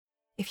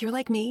If you're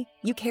like me,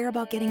 you care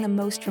about getting the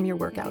most from your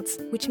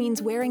workouts, which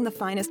means wearing the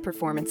finest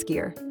performance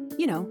gear.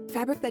 You know,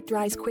 fabric that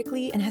dries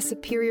quickly and has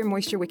superior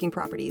moisture-wicking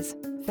properties.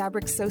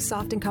 Fabric so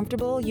soft and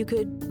comfortable you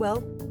could,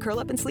 well, curl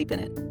up and sleep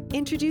in it.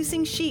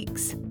 Introducing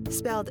Sheex,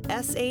 spelled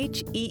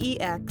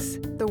S-H-E-E-X,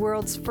 the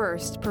world's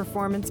first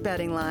performance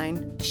bedding line.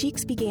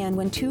 Sheex began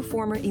when two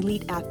former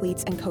elite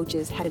athletes and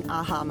coaches had an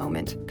aha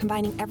moment,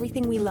 combining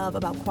everything we love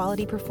about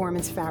quality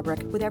performance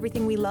fabric with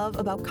everything we love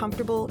about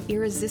comfortable,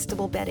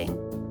 irresistible bedding.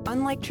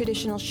 Unlike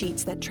traditional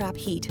sheets that trap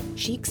heat,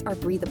 Sheex are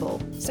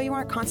breathable, so you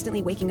aren't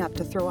constantly waking up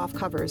to throw off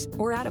covers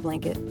or add a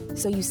blanket,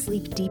 so you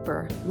sleep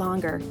deeper,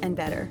 longer, and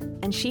better.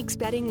 And Sheex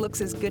bedding looks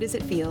as good as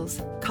it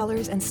feels.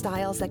 Colors and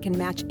styles that can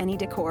match any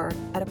decor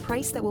at a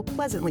price that will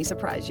pleasantly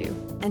surprise you.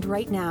 And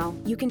right now,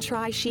 you can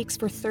try Sheex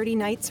for 30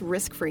 nights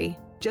risk-free.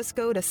 Just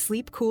go to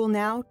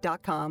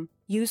sleepcoolnow.com.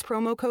 Use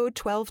promo code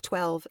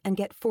 1212 and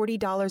get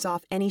 $40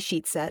 off any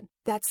sheet set.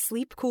 That's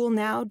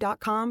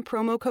sleepcoolnow.com,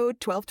 promo code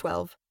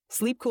 1212.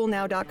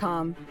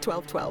 sleepcoolnow.com,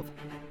 1212.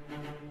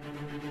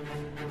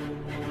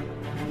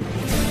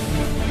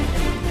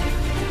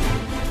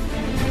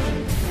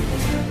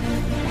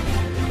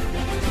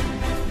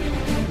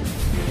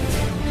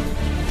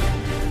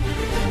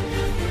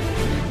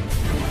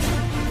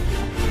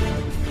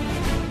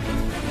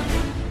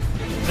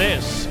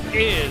 This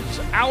is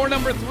hour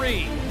number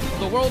 3 of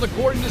the World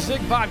According to Zig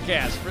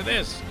podcast for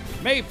this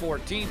May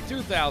 14th,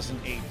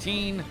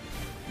 2018.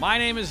 My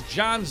name is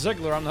John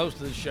Ziegler. I'm the host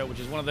of this show,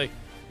 which is one of the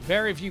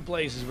very few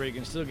places where you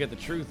can still get the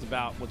truth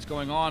about what's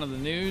going on in the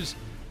news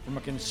from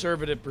a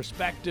conservative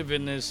perspective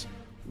in this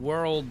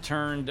world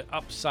turned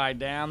upside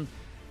down.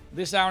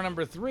 This hour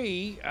number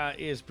 3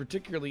 is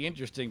particularly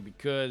interesting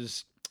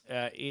because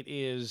it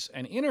is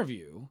an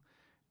interview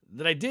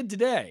that I did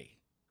today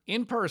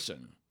in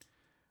person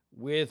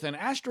with an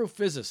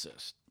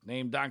astrophysicist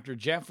named Dr.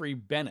 Jeffrey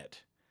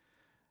Bennett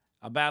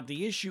about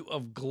the issue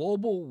of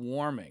global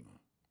warming.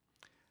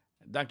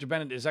 Dr.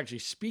 Bennett is actually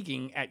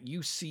speaking at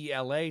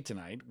UCLA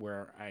tonight,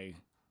 where I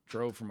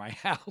drove from my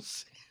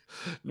house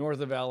north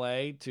of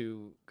LA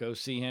to go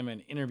see him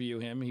and interview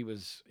him. He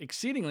was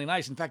exceedingly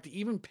nice. In fact, he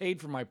even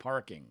paid for my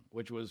parking,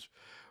 which was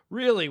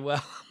really,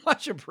 well,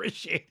 much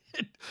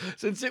appreciated,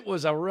 since it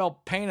was a real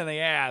pain in the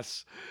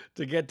ass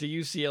to get to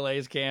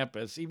UCLA's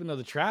campus, even though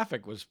the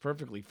traffic was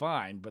perfectly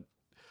fine. But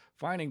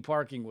finding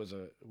parking was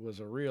a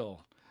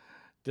real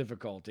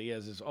difficulty,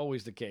 as is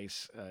always the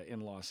case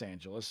in Los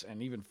Angeles,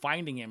 and even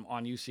finding him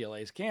on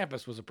UCLA's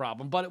campus was a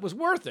problem, but it was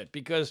worth it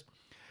because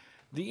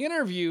the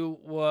interview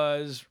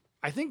was,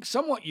 I think,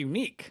 somewhat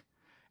unique,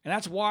 and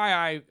that's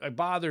why I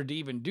bothered to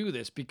even do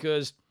this,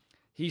 because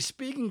he's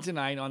speaking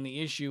tonight on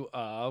the issue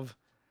of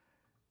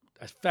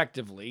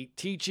effectively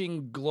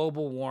teaching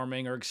global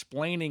warming or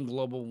explaining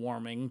global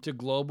warming to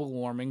global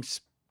warming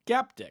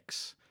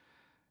skeptics.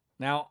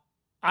 Now,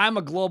 I'm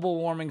a global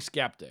warming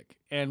skeptic,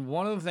 and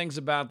one of the things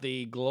about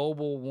the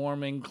global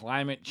warming,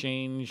 climate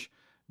change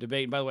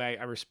debate, and by the way,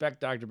 I respect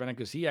Dr. Bennett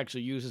because he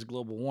actually uses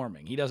global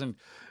warming. He doesn't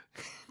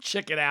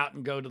chick it out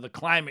and go to the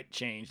climate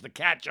change, the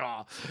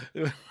catch-all,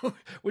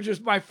 which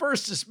was my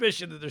first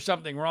suspicion that there's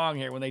something wrong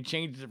here when they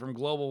changed it from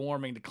global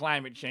warming to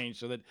climate change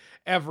so that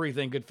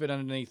everything could fit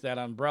underneath that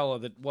umbrella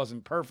that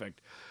wasn't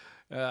perfect,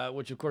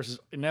 which, of course, is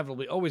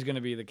inevitably always going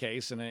to be the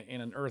case in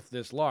an Earth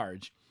this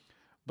large.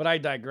 But I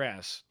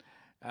digress.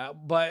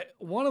 But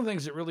one of the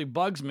things that really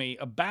bugs me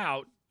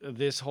about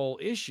this whole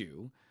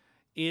issue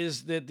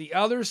is that the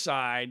other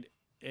side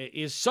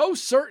is so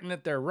certain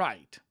that they're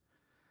right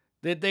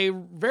that they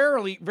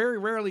very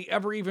rarely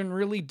ever even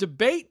really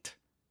debate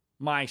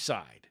my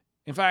side.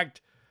 In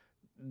fact,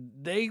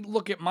 they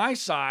look at my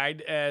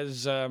side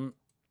as blasphemer.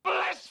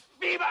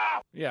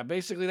 Yeah,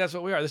 basically that's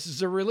what we are. This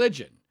is a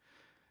religion.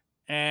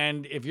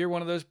 And if you're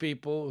one of those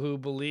people who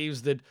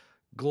believes that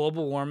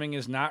global warming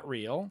is not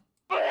real,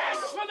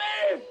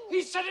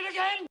 he said it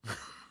again!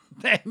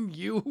 Then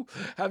you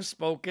have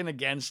spoken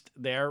against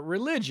their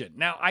religion.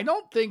 Now, I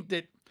don't think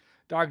that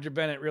Dr.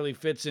 Bennett really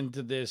fits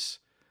into this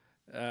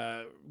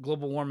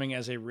global warming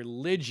as a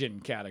religion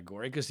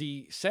category, because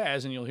he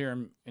says, and you'll hear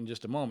him in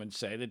just a moment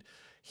say, that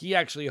he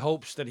actually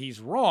hopes that he's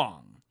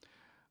wrong,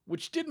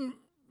 which didn't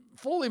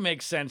fully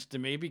make sense to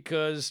me,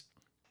 because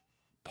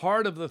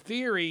part of the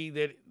theory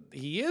that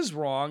he is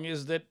wrong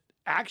is that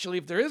actually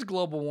if there is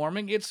global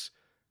warming, it's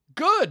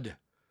good.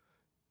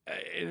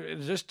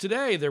 Just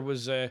today, there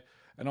was an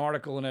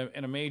article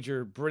in a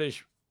major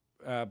British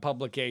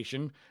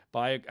publication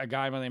by a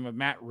guy by the name of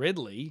Matt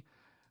Ridley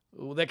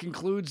that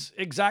concludes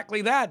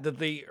exactly that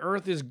the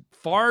Earth is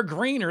far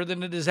greener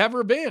than it has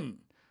ever been,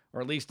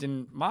 or at least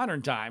in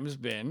modern times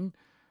been,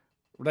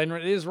 than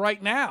it is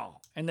right now,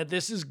 and that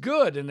this is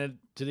good, and that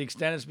to the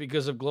extent it's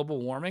because of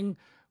global warming,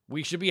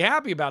 we should be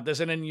happy about this.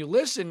 And then you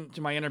listen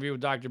to my interview with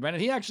Dr.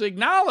 Bennett, he actually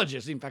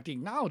acknowledges, in fact, he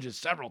acknowledges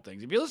several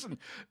things. If you listen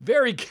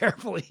very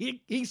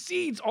carefully, he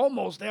cedes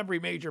almost every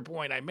major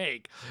point I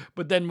make,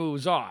 but then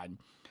moves on.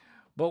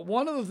 But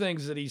one of the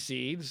things that he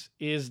cedes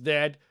is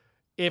that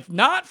if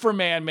not for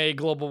man-made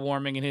global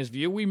warming, in his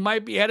view, we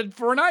might be headed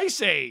for an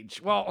ice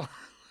age. Well,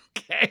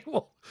 Okay,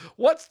 well,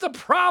 what's the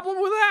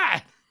problem with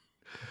that?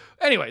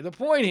 Anyway, the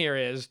point here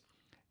is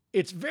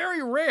it's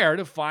very rare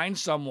to find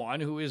someone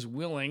who is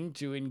willing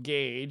to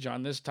engage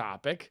on this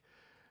topic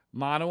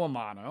mano a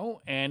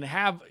mano and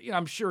have,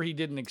 I'm sure he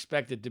didn't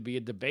expect it to be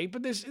a debate,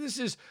 but this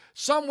is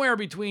somewhere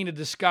between a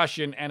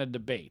discussion and a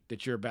debate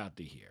that you're about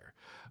to hear,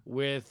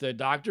 with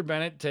Dr.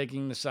 Bennett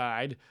taking the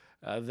side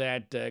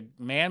that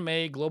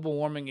man-made global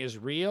warming is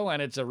real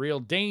and it's a real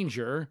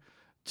danger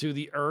to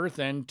the earth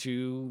and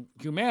to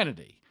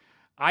humanity.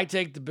 I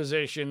take the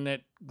position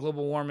that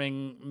global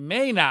warming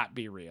may not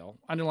be real,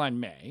 underline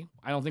may.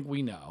 I don't think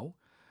we know.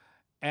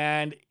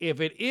 And if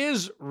it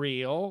is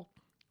real,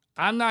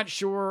 I'm not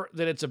sure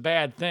that it's a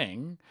bad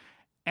thing.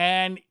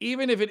 And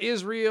even if it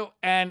is real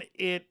and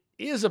it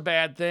is a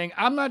bad thing,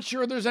 I'm not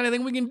sure there's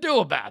anything we can do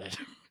about it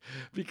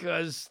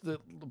because the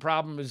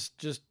problem is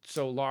just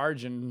so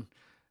large and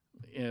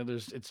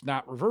it's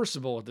not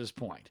reversible at this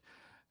point.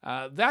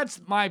 That's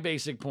my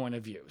basic point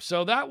of view.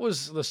 So that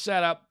was the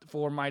setup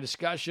for my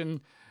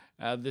discussion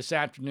this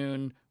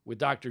afternoon with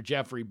Dr.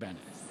 Jeffrey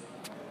Bennett.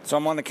 So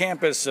I'm on the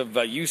campus of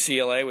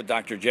UCLA with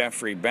Dr.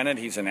 Jeffrey Bennett.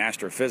 He's an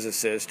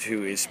astrophysicist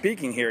who is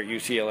speaking here at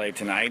UCLA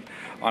tonight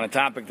on a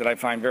topic that I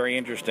find very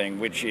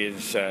interesting, which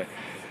is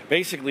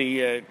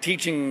basically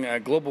teaching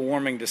global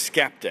warming to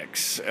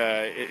skeptics.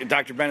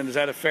 Dr. Bennett, is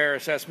that a fair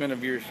assessment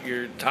of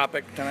your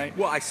topic tonight?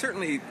 Well, I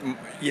certainly,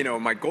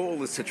 my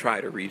goal is to try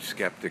to reach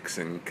skeptics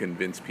and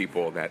convince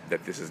people that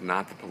this is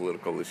not the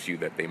political issue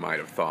that they might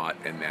have thought,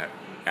 and that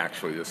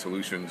actually the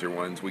solutions are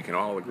ones we can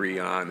all agree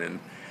on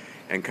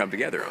and come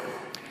together on.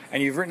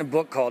 And you've written a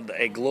book called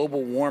A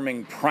Global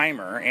Warming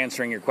Primer,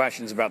 answering your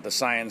questions about the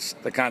science,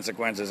 the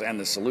consequences, and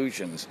the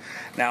solutions.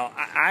 Now,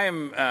 I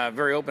am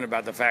very open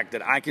about the fact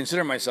that I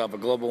consider myself a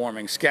global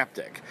warming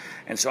skeptic.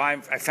 And so I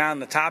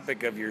found the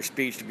topic of your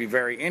speech to be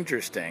very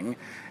interesting.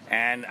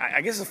 And I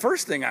guess the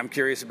first thing I'm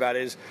curious about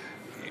is,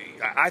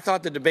 I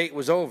thought the debate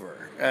was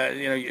over.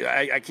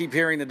 I keep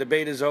hearing the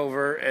debate is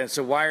over, and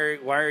so why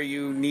are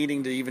you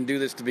needing to even do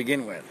this to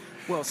begin with?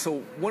 Well,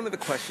 so one of the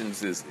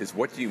questions is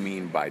what do you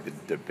mean by the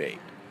debate?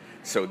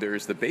 So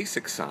there's the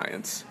basic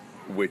science,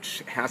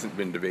 which hasn't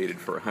been debated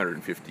for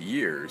 150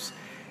 years,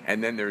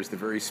 and then there's the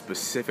very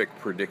specific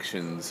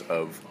predictions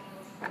of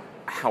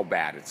how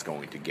bad it's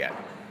going to get,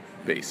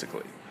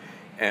 basically.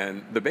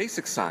 And the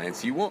basic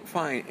science, you won't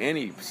find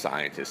any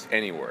scientists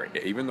anywhere,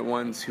 even the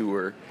ones who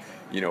are,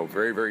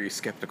 very, very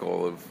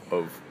skeptical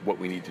of what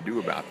we need to do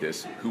about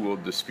this, who will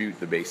dispute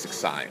the basic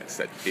science,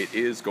 that it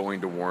is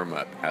going to warm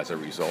up as a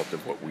result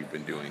of what we've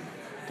been doing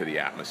to the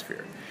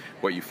atmosphere.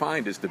 What you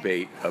find is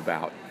debate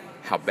about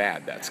how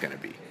bad that's going to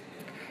be.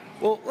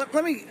 Well,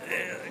 let me,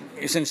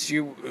 since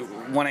you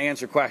want to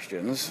answer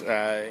questions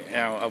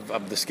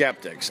of the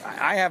skeptics,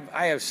 I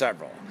have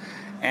several.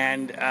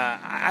 And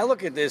I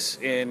look at this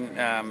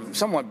in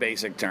somewhat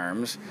basic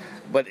terms,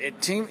 but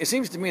it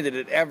seems to me that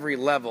at every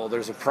level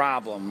there's a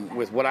problem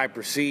with what I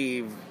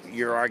perceive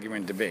your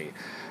argument to be.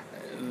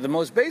 The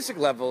most basic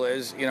level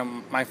is,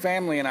 my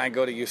family and I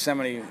go to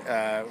Yosemite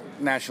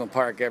National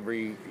Park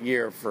every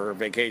year for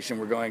vacation.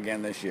 We're going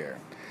again this year.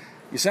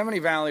 Yosemite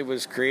Valley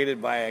was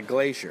created by a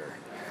glacier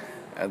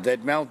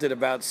that melted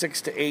about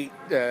 8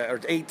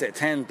 to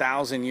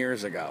 10,000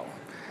 years ago.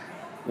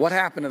 What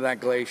happened to that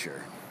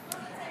glacier?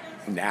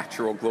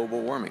 Natural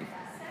global warming.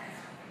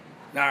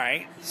 All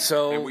right.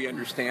 So, and we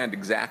understand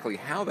exactly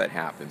how that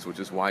happens, which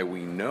is why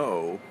we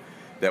know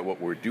that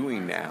what we're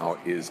doing now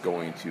is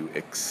going to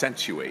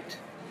accentuate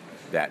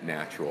that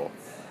natural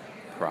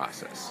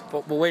process.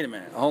 But wait a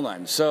minute. Hold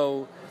on.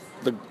 So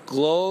the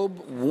globe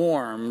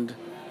warmed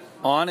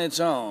on its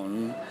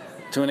own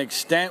to an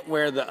extent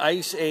where the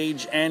ice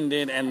age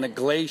ended and the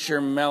glacier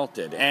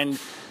melted.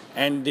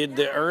 And did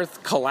the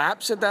Earth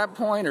collapse at that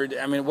point? Or,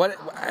 what?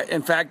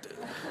 In fact,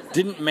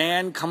 didn't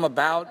man come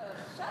about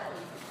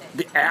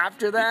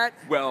after that?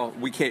 Well,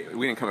 we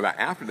didn't come about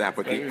after that,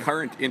 but the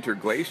current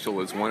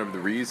interglacial is one of the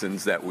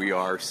reasons that we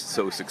are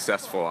so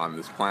successful on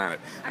this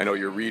planet. I know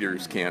your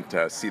readers can't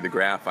see the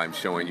graph I'm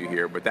showing you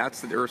here, but that's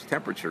the Earth's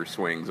temperature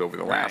swings over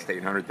the last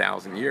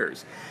 800,000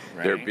 years.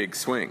 Right. They're big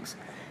swings.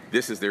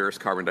 This is the Earth's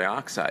carbon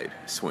dioxide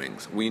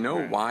swings. We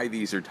know why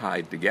these are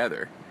tied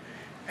together,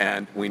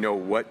 and we know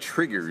what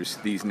triggers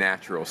these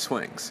natural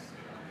swings.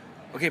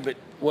 Okay, but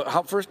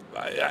first,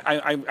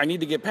 I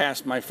need to get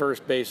past my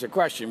first basic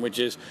question, which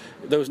is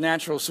those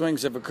natural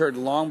swings have occurred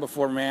long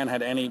before man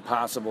had any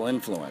possible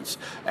influence,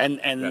 and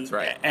that's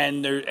right.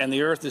 And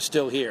the Earth is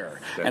still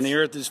here, and the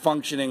Earth is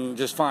functioning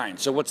just fine.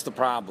 So what's the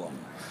problem?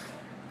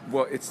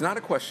 Well, it's not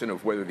a question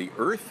of whether the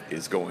Earth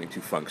is going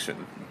to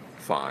function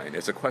fine.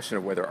 It's a question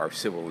of whether our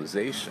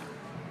civilization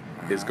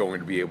is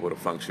going to be able to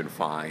function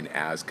fine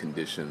as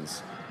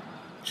conditions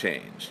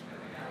change.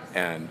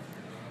 And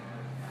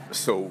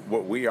so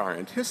what we are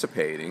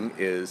anticipating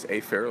is a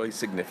fairly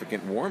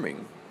significant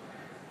warming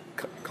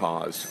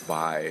caused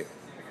by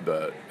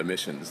the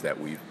emissions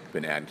that we've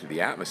been adding to the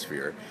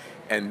atmosphere.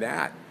 And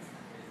that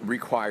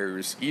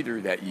requires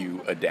either that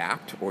you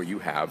adapt or you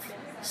have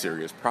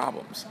serious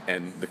problems.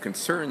 And the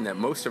concern that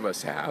most of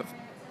us have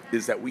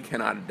is that we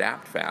cannot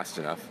adapt fast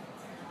enough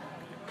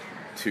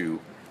to.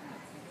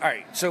 All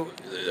right, so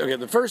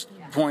the first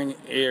point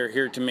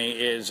here to me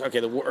is,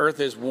 the Earth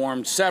has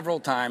warmed several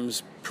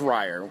times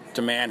prior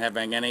to man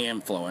having any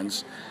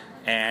influence,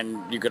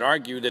 and you could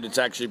argue that it's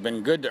actually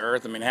been good to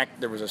Earth. I mean, heck,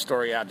 there was a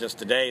story out just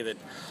today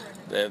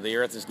that the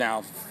Earth is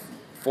now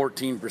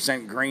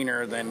 14%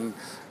 greener than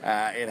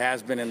it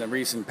has been in the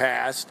recent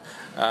past,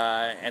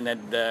 and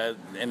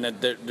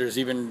that there's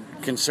even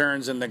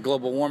concerns in the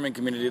global warming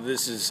community.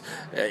 This is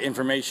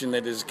information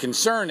that is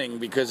concerning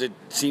because it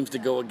seems to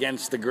go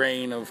against the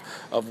grain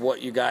of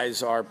what you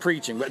guys are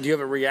preaching. But do you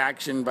have a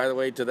reaction, by the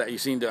way, to that? You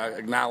seem to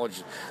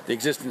acknowledge the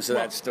existence of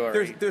that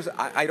story.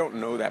 I don't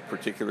know that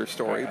particular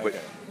story,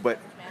 but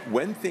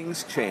when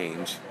things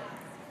change,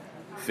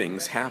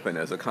 things happen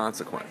as a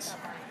consequence,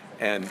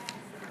 and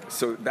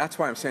so that's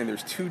why I'm saying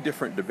there's two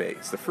different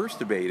debates. The first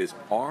debate is,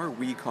 are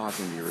we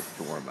causing the Earth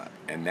to warm up?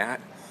 And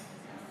that,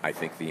 I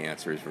think the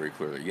answer is very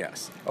clearly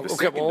yes.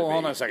 Okay, well,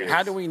 hold on a second.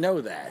 How do we know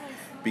that?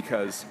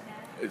 Because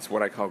it's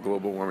what I call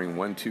global warming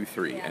 1, 2,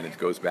 3, and it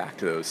goes back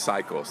to those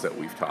cycles that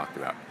we've talked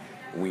about.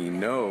 We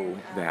know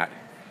that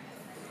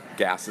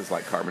gases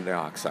like carbon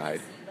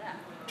dioxide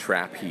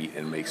trap heat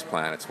and makes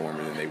planets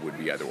warmer than they would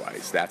be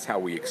otherwise. That's how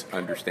we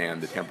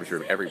understand the temperature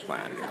of every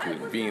planet,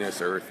 including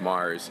Venus, Earth,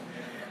 Mars.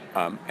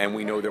 And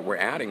we know that we're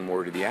adding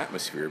more to the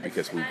atmosphere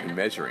because we've been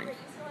measuring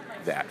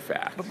that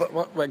fact.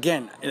 But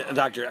again,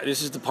 Doctor,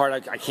 this is the part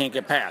I can't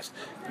get past.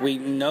 We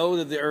know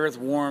that the Earth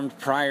warmed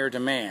prior to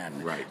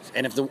man. Right.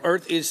 And if the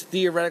Earth is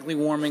theoretically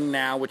warming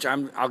now, which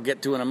I'll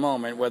get to in a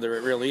moment, whether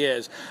it really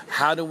is,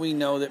 how do we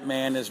know that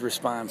man is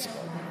responsible?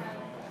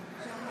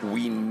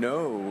 We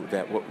know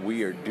that what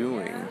we are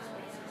doing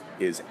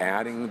is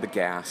adding the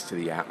gas to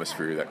the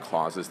atmosphere that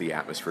causes the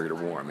atmosphere to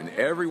warm. In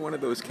every one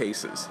of those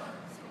cases,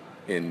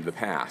 in the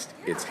past,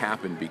 it's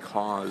happened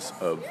because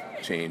of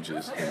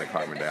changes in the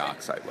carbon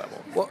dioxide level.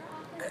 Well,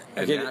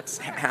 and that's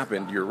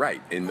happened, you're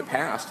right. In the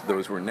past,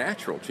 those were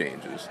natural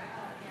changes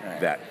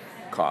that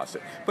caused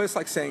it. But it's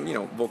like saying,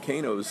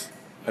 volcanoes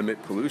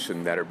emit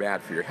pollution that are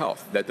bad for your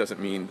health. That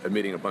doesn't mean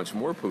emitting a bunch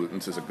more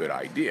pollutants is a good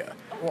idea.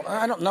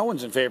 Well, no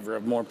one's in favor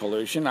of more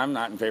pollution. I'm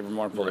not in favor of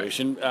more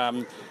pollution.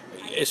 Right.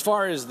 As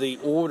far as the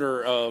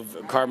order of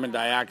carbon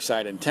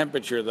dioxide and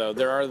temperature, though,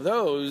 there are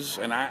those,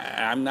 and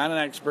I'm not an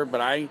expert, but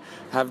I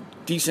have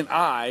decent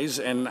eyes,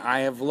 and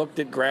I have looked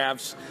at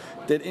graphs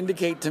that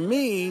indicate to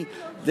me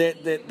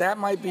that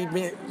might be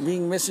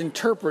being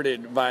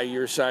misinterpreted by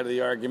your side of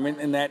the argument,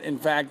 and that, in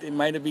fact, it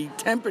might be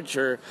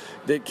temperature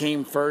that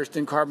came first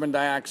and carbon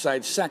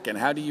dioxide second.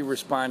 How do you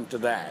respond to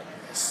that?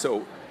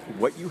 So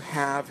what you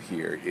have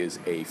here is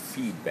a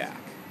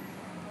feedback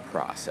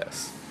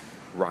process.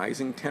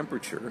 Rising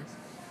temperature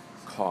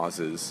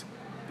causes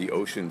the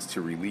oceans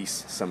to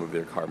release some of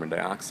their carbon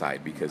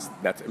dioxide because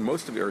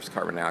most of the Earth's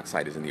carbon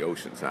dioxide is in the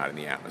oceans, not in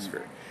the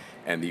atmosphere.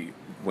 And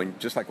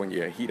just like when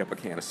you heat up a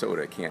can of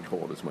soda, it can't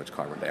hold as much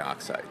carbon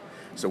dioxide.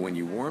 So when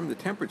you warm the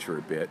temperature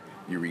a bit,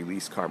 you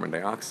release carbon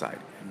dioxide.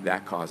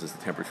 That causes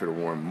the temperature to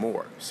warm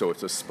more. So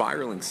it's a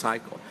spiraling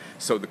cycle.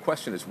 So the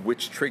question is,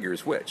 which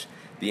triggers which?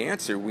 The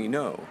answer we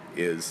know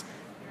is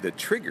the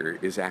trigger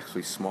is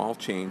actually small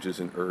changes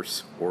in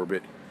Earth's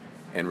orbit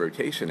and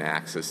rotation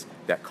axis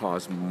that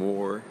cause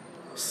more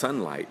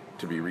sunlight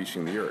to be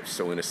reaching the Earth.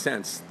 So in a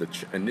sense, the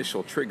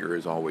initial trigger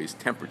is always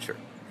temperature.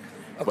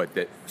 But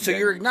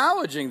you're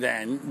acknowledging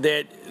then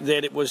that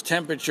it was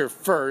temperature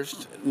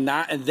first,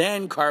 and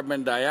then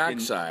carbon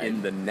dioxide.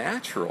 In the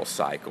natural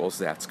cycles,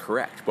 that's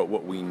correct. But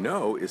what we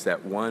know is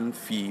that one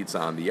feeds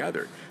on the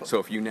other. So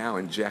if you now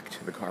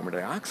inject the carbon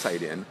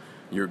dioxide in,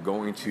 you're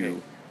going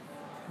to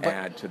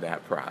add to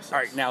that process. All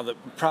right. Now the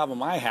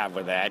problem I have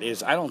with that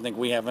is I don't think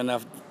we have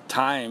enough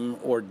time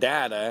or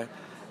data,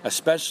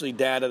 especially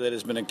data that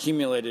has been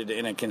accumulated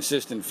in a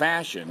consistent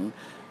fashion,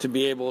 to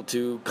be able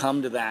to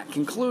come to that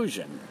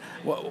conclusion.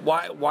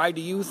 Why do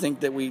you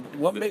think that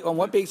on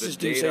what basis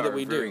do you say that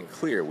we do? The data are very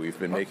clear. We've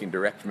been making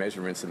direct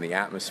measurements in the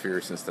atmosphere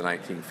since the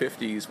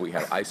 1950s. We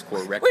have ice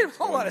core records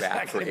going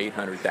back for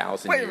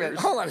 800,000 years. Wait a minute,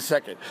 hold on a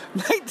second.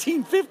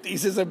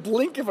 1950s is a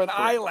blink of an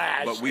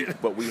eyelash.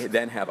 But we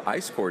then have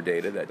ice core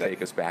data that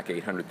take us back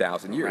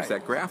 800,000 years. Right.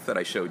 That graph that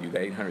I showed you,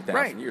 the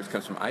 800,000 years,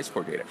 comes from ice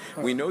core data.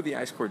 We know the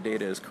ice core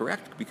data is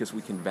correct because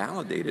we can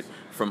validate it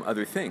from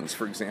other things.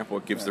 For example,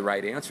 it gives the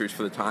right answers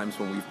for the times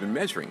when we've been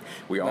measuring.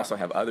 We also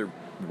have other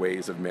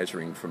ways of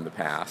measuring from the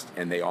past,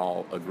 and they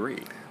all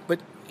agree. But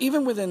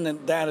even within the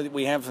data that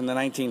we have from the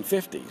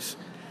 1950s,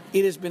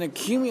 it has been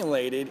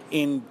accumulated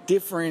in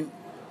different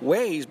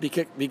ways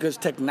because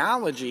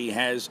technology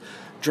has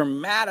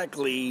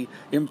dramatically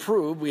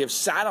improved. We have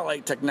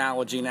satellite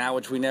technology now,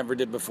 which we never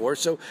did before.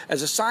 So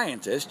as a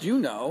scientist, you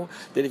know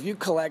that if you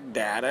collect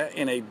data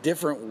in a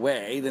different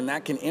way, then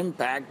that can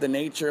impact the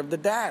nature of the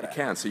data. It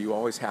can. So you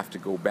always have to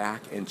go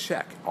back and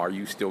check. Are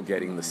you still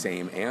getting the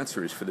same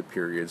answers for the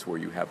periods where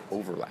you have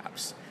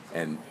overlaps?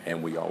 And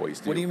we always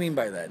do. What do you mean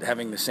by that,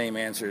 having the same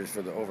answers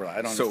for the overlap?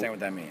 I don't understand what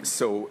that means.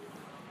 So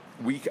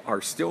we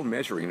are still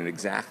measuring in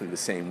exactly the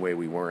same way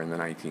we were in the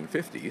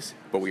 1950s,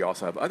 but we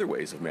also have other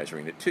ways of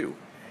measuring it too.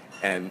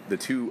 And the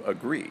two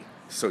agree.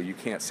 So you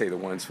can't say the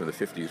ones from the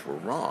 50s were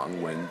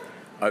wrong when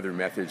other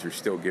methods are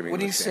still giving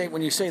When you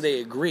say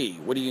they agree,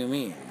 what do you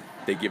mean?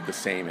 They give the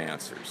same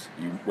answers.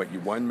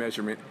 One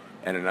measurement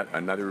and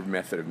another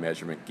method of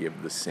measurement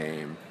give the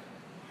same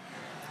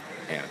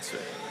answer.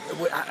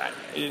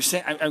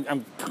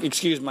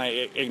 Excuse my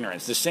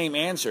ignorance. The same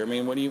answer. I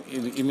mean, what do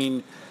you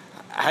mean?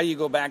 How do you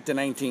go back to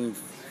 19?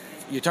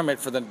 You're talking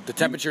about for the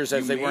temperatures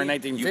as they were in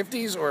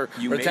 1950s, or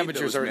the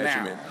temperatures are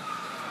now?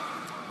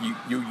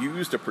 You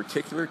used a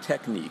particular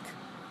technique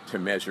to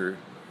measure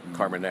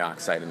carbon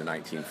dioxide in the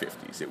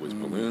 1950s. It was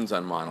balloons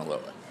on Mauna Loa.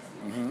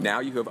 Mm-hmm. Now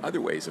you have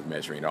other ways of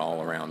measuring it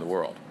all around the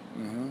world.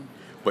 Mm-hmm.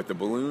 But the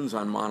balloons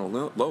on Mauna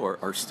Loa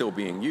are still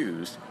being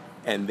used,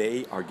 and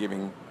they are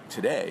giving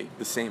today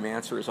the same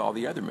answer as all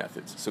the other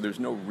methods. So there's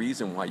no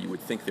reason why you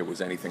would think there was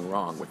anything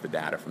wrong with the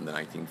data from the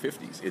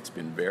 1950s. It's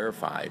been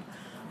verified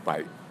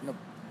by...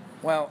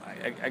 Well,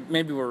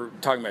 maybe we're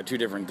talking about two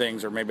different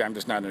things, or maybe I'm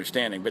just not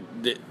understanding.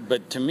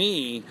 But to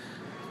me,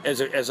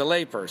 as a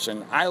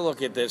layperson, I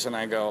look at this and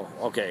I go,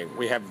 okay,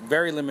 we have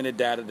very limited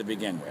data to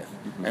begin with.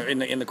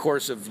 Mm-hmm. In the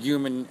course of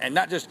human, and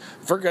not just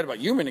forget about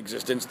human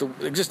existence, the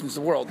existence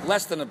of the world,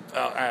 less than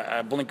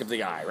a blink of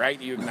the eye,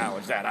 right? You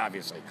acknowledge that,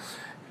 obviously.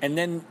 And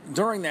then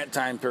during that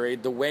time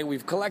period, the way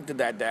we've collected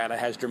that data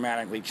has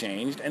dramatically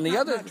changed. And the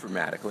Not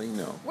dramatically,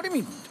 no. What do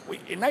you mean?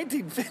 In the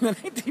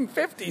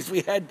 1950s,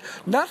 we had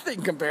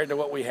nothing compared to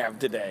what we have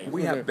today.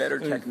 We have better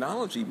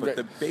technology, but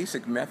the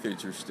basic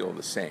methods are still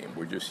the same.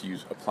 We're just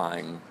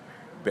applying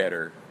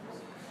better.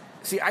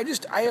 See, I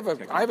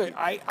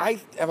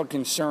have a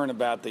concern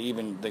about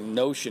even the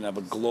notion of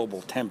a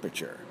global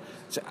temperature.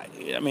 So,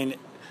 I mean,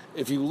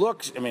 if you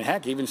look,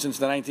 heck, even since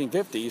the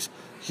 1950s,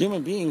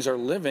 human beings are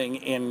living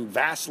in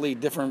vastly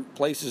different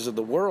places of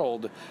the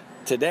world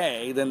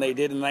today than they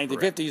did in the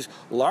 1950s,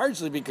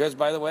 largely because,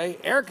 by the way,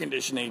 air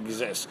conditioning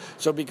exists.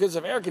 So because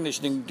of air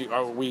conditioning,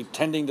 are we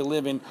tending to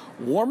live in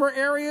warmer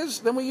areas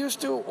than we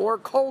used to, or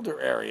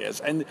colder areas?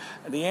 And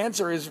the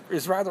answer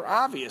is rather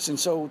obvious. And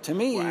so to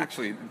me... Well,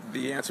 actually,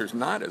 the answer is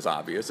not as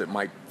obvious. It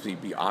might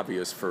be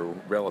obvious for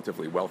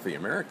relatively wealthy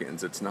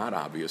Americans. It's not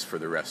obvious for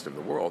the rest of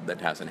the world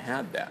that hasn't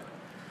had that.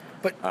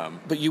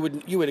 But you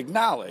would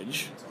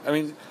acknowledge, I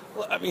mean,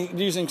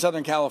 using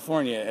Southern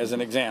California as an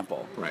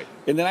example. Right.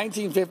 In the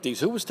 1950s,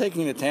 who was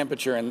taking the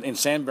temperature in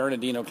San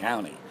Bernardino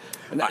County?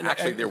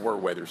 Actually, there were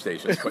weather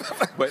stations,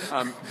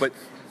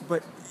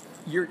 but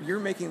you're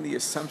making the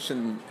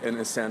assumption, in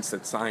a sense,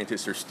 that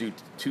scientists are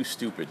too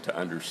stupid to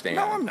understand.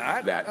 No, I'm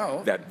not.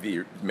 That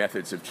the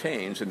methods have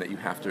changed and that you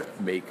have to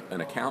make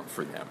an account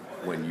for them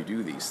when you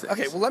do these things.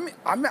 Okay, well,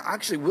 I'm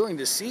actually willing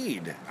to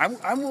cede.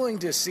 I'm willing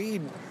to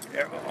cede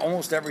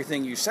almost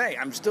everything you say.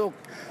 I'm still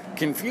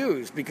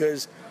confused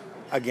because,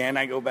 again,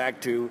 I go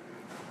back to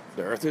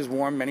the Earth is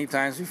warm many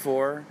times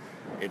before.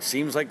 It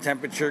seems like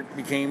temperature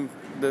became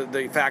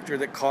the factor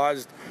that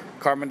caused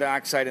carbon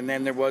dioxide, and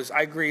then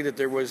I agree that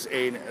there was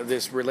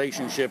this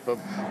relationship of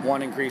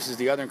one increases,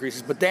 the other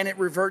increases, but then it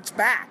reverts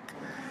back.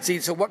 See,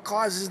 so what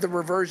causes the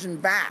reversion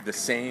back? The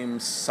same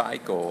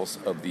cycles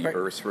of the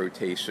Earth's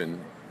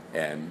rotation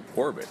and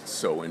orbit.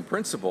 So in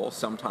principle,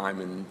 sometime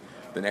in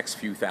the next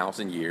few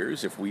thousand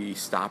years, if we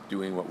stop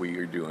doing what we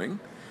are doing,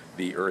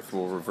 the Earth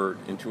will revert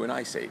into an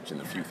ice age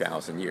in a few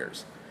thousand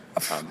years.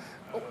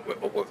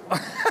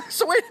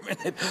 So wait a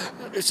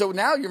minute. So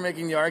now you're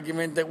making the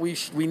argument that we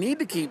need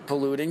to keep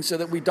polluting so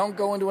that we don't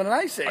go into an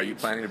ice age. Are you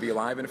planning to be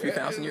alive in a few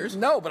thousand years?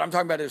 No, but I'm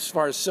talking about as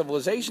far as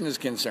civilization is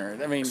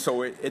concerned.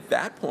 So at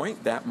that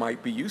point, that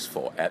might be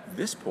useful. At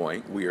this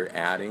point, we are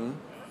adding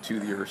to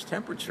the Earth's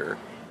temperature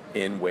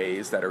in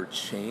ways that are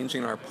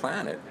changing our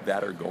planet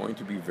that are going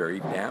to be very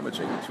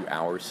damaging to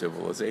our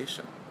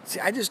civilization. See,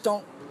 I just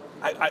don't...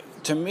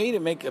 to me, to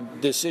make a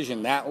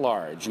decision that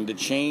large and to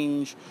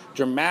change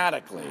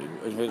dramatically,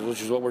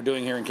 which is what we're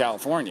doing here in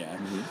California,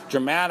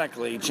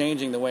 dramatically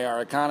changing the way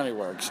our economy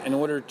works in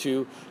order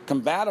to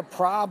combat a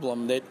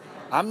problem that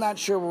I'm not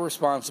sure we're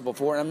responsible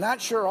for, and I'm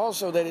not sure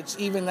also that it's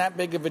even that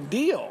big of a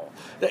deal.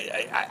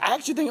 I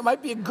actually think it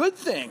might be a good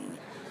thing.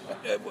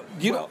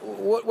 You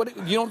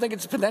don't think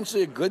it's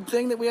potentially a good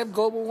thing that we have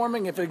global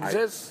warming if it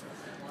exists?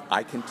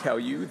 I can tell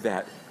you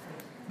that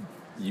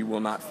you will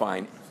not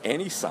find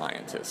any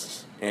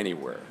scientists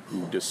anywhere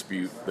who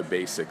dispute the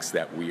basics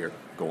that we are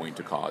going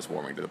to cause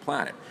warming to the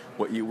planet.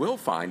 What you will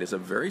find is a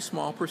very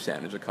small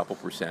percentage, a couple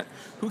percent,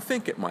 who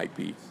think it might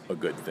be a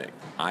good thing.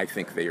 I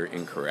think they are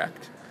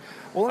incorrect.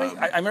 Well,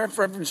 I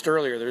referenced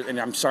earlier, and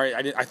I'm sorry,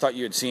 I thought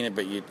you had seen it,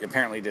 but you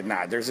apparently did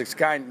not. There's this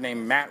guy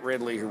named Matt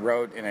Ridley who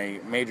wrote in a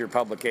major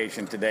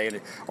publication today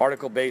an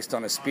article based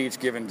on a speech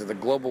given to the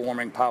Global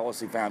Warming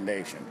Policy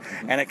Foundation.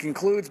 And it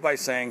concludes by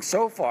saying,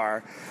 so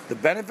far, the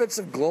benefits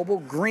of global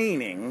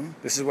greening,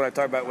 this is what I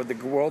talk about with the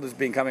world is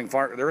becoming the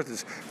Earth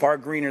is far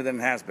greener than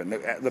it has been.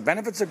 The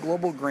benefits of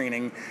global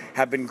greening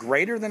have been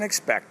greater than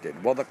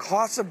expected, while the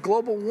costs of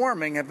global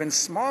warming have been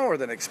smaller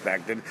than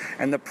expected,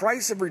 and the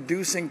price of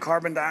reducing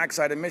carbon dioxide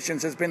dioxide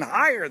emissions has been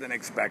higher than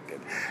expected.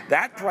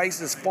 That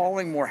price is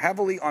falling more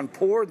heavily on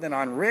poor than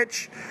on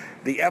rich.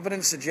 The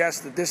evidence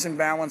suggests that this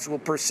imbalance will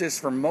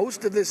persist for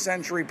most of this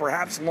century,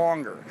 perhaps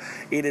longer.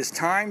 It is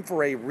time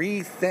for a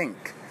rethink.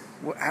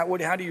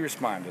 How do you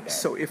respond to that?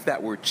 So if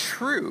that were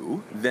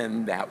true,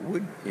 then that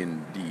would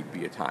indeed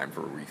be a time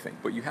for a rethink.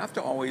 But you have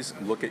to always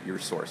look at your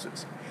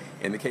sources.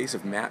 In the case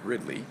of Matt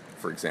Ridley,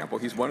 for example,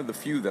 he's one of the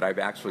few that I've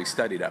actually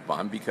studied up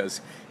on because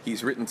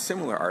he's written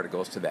similar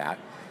articles to that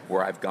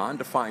where I've gone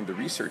to find the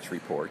research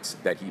reports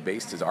that he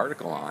based his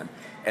article on,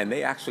 and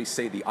they actually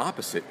say the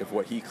opposite of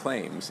what he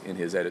claims in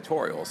his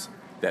editorials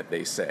that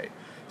they say.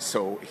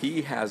 So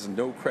he has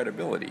no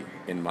credibility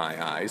in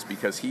my eyes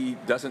because he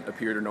doesn't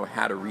appear to know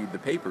how to read the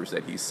papers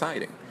that he's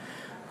citing.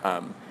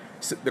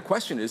 So the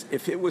question is,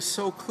 if it was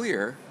so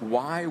clear,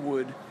 why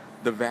would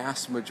the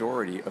vast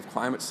majority of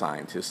climate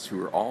scientists, who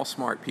are all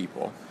smart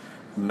people,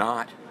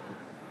 not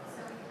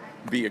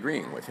be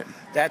agreeing with him?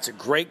 That's a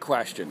great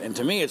question, and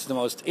to me, it's the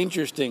most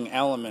interesting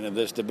element of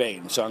this debate.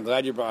 And so I'm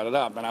glad you brought it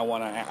up, and I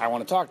want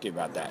to talk to you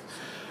about that.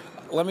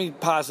 Let me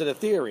posit a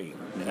theory,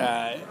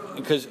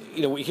 because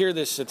we hear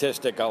this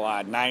statistic a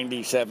lot: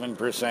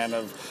 97%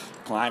 of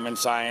climate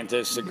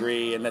scientists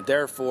agree, and that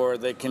therefore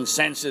the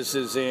consensus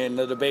is in,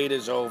 the debate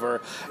is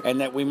over, and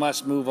that we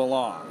must move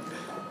along.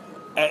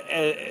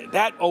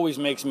 That always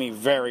makes me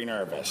very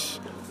nervous,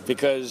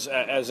 because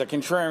as a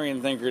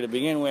contrarian thinker to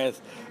begin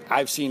with,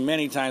 I've seen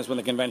many times when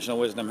the conventional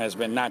wisdom has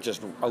been not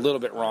just a little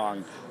bit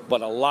wrong,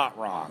 but a lot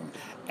wrong.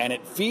 And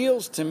it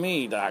feels to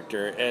me,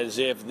 Doctor, as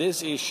if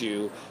this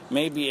issue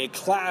may be a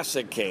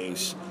classic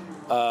case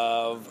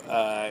of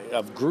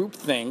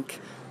groupthink,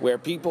 where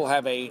people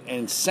have an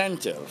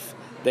incentive,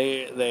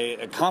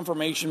 a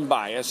confirmation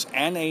bias,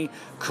 and a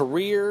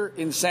career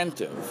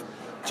incentive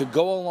to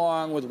go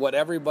along with what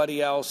everybody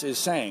else is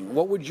saying.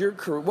 What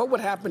would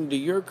happen to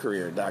your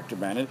career, Dr.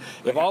 Bennett,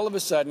 if all of a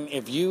sudden,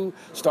 if you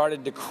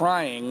started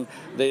decrying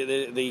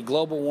the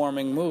global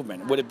warming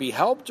movement? Would it be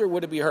helped or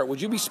would it be hurt?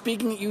 Would you be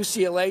speaking at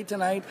UCLA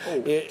tonight?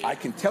 I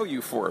can tell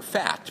you for a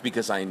fact,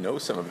 because I know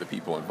some of the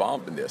people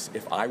involved in this,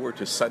 if I were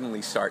to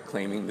suddenly start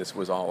claiming this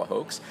was all a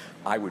hoax,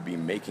 I would be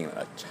making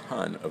a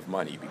ton of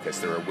money, because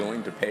there are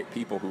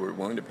people who are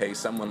willing to pay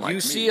someone like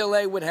me.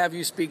 UCLA would have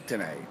you speak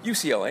tonight.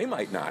 UCLA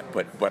might not,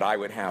 but I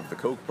would have the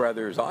Koch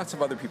brothers, lots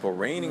of other people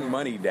raining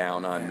money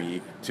down on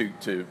me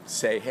to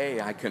say, hey,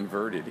 I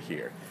converted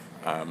here.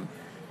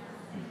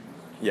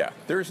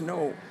 There's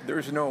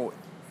no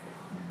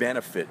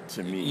benefit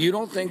to me. You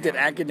don't think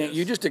that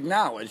you just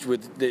acknowledged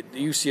that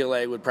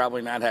UCLA would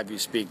probably not have you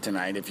speak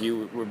tonight if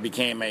you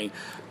became a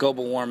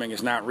global warming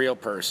is not real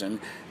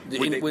person. Do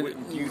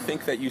you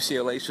think that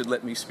UCLA should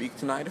let me speak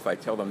tonight if I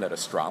tell them that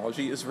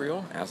astrology is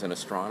real as an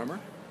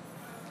astronomer?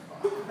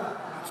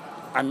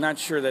 I'm not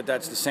sure that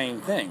that's the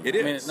same thing. It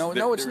is.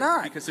 No, it's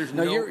not. Because there's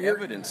no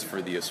evidence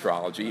for the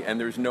astrology, and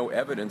there's no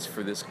evidence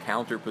for this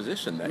counter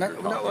position that you're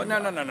talking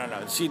about.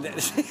 No. See,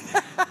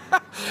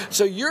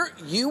 so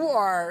you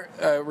are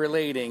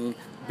relating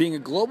being a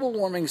global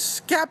warming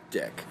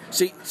skeptic.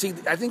 See,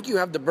 I think you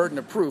have the burden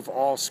of proof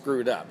all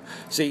screwed up.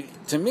 See,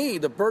 to me,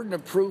 the burden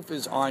of proof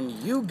is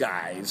on you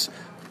guys,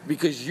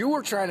 because you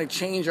are trying to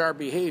change our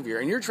behavior,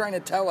 and you're trying to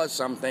tell us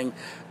something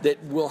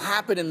that will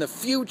happen in the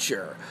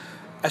future.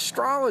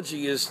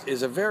 Astrology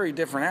is a very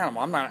different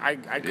animal. I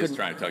couldn't. Just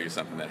trying to tell you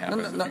something that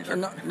happens in the future.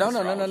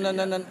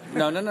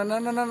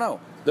 No.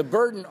 The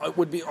burden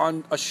would be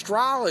on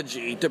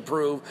astrology to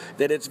prove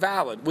that it's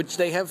valid, which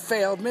they have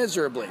failed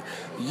miserably.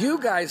 You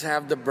guys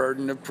have the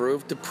burden of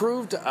proof to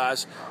prove to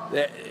us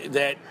that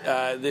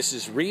this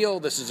is real,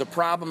 this is a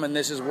problem, and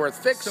this is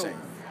worth fixing. So,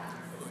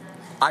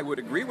 I would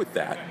agree with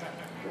that.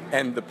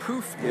 And the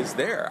proof is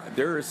there.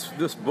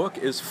 This book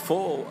is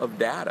full of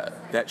data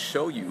that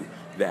show you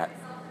that.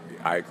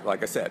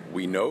 Like I said,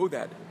 we know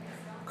that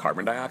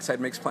carbon dioxide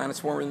makes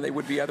planets warmer than they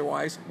would be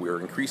otherwise. We're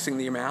increasing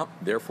the amount,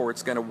 therefore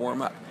it's going to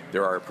warm up.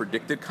 There are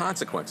predicted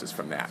consequences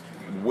from that,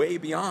 way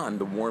beyond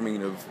the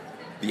warming of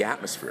the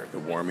atmosphere, the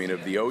warming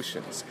of the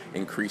oceans,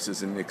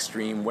 increases in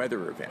extreme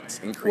weather events,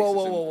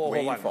 increases in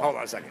rainfall. Hold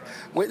on a second.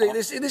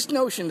 This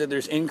notion that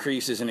there's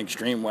increases in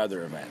extreme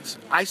weather events,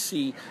 I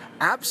see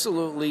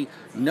absolutely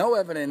no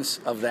evidence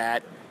of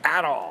that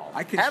at all.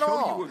 I can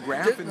show you a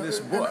graph in this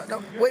book.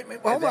 Wait,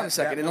 hold on a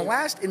second. In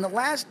the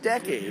last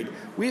decade,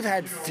 we've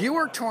had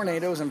fewer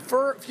tornadoes and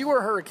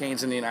fewer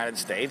hurricanes in the United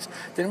States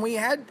than we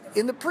had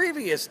in the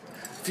previous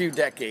few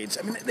decades.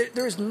 I mean,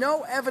 there's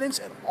no evidence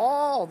at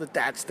all that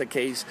that's the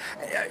case.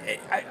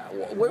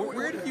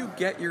 Where do you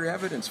get your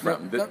evidence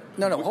from?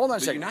 No, hold on a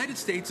second. The United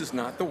States is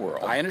not the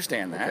world. I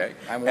understand that. Okay?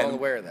 I'm well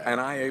aware of that. And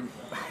I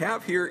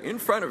have here in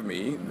front of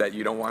me that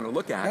you don't want to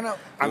look at. No,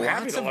 I'm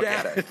happy to look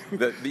data. at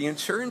it. The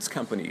insurance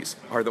companies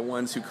are the the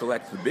ones who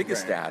collect the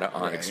biggest data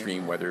on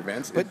extreme weather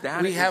events. But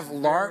we have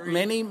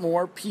many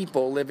more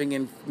people living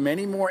in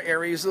many more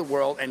areas of the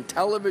world and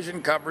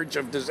television coverage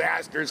of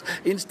disasters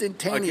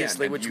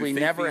instantaneously, which we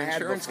never had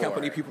before. The insurance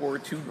company people were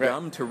too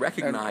dumb to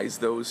recognize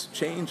those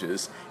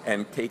changes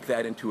and take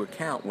that into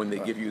account when they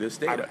give you this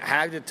data.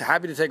 I'm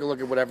happy to take a look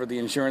at whatever the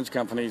insurance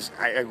companies.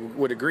 I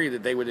would agree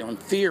that they would, in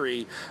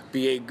theory,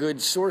 be a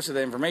good source of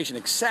that information,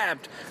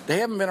 except they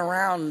haven't been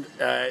around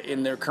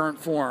in their current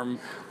form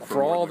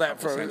for all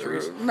that for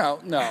centuries. No.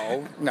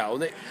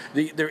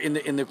 They're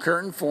in the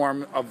current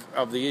form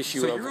of the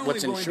issue of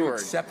what's insured. So you're only going to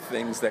accept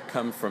things that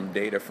come from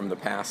data from the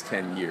past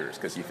 10 years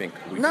because you think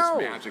we just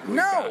magically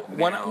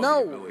got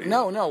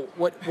No.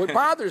 What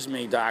bothers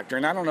me, Doctor,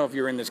 and I don't know if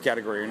you're in this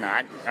category or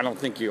not. I don't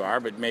think you are,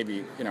 but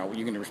maybe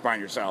you can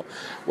respond yourself.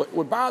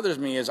 What bothers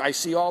me is I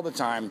see all the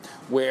time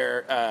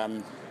where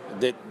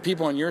that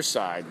people on your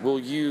side will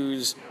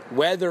use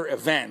weather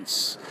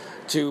events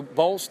to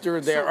bolster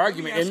their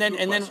argument,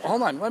 and then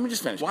hold on, let me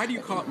just finish. Why do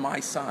you call it my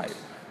side?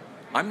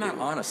 I'm not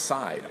on a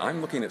side.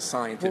 I'm looking at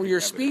scientific. Well, your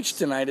evidence. Speech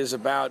tonight is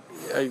about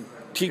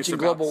teaching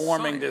global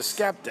warming to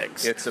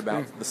skeptics. It's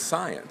about the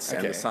science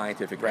and the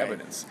scientific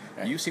evidence.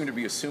 Right. You seem to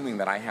be assuming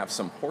that I have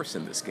some horse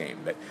in this game,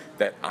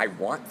 that I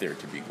want there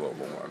to be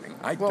global warming.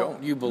 I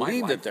don't. You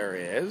believe that there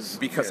is.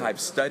 Because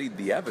I've studied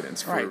the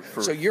evidence for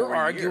So you're 40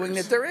 arguing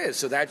years. that there is.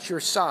 So that's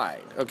your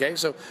side. Okay?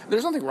 So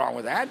there's nothing wrong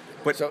with that.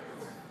 But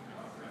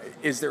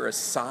is there a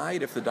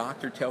side if the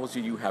doctor tells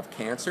you have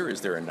cancer?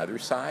 Is there another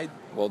side?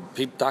 Well,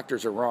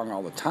 doctors are wrong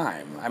all the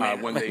time. I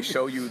mean, when they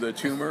show you the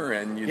tumor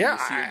and you see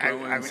it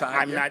growing inside.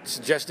 I'm not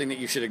suggesting that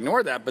you should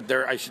ignore that, but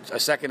a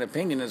second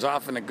opinion is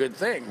often a good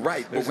thing.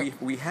 Right, but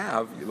we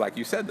have, like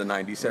you said, the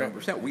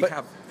 97%. We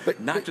have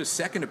not just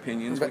second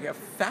opinions, we have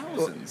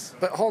thousands.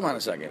 But hold on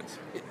a second.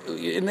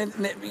 And then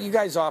you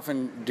guys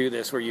often do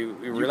this where you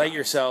relate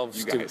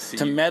yourselves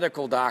to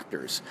medical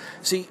doctors.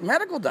 See,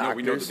 medical doctors. No,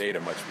 we know the data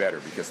much better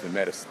because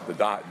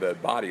the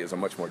body is a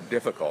much more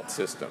difficult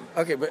system.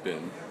 Okay, but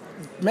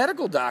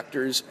medical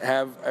doctors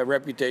have a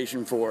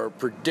reputation for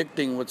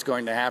predicting what's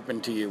going to happen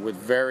to you with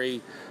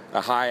very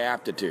high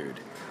aptitude.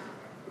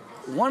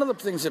 One of the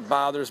things that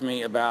bothers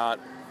me about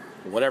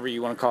whatever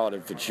you want to call it,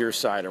 if it's your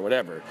side or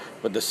whatever,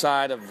 but the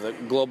side of the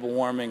global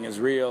warming is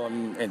real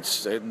and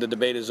the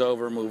debate is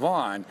over, move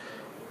on,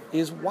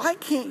 is why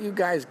can't you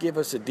guys give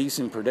us a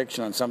decent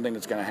prediction on something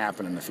that's going to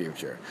happen in the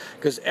future?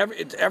 Because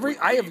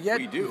I have yet.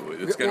 We do.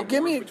 It's going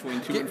to be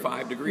between 2 and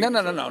 5 degrees.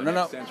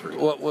 No.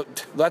 Well,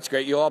 that's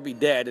great. You'll all be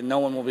dead, and no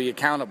one will be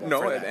accountable.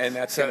 No, for that. And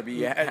that's going to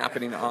be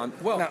happening on.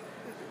 Well,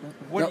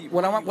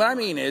 what I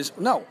mean is,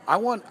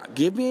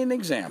 give me an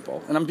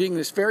example, and I'm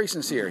being very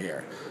sincere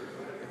here.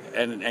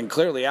 And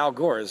clearly Al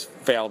Gore has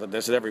failed at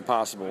this at every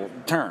possible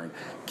turn.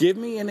 Give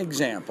me an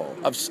example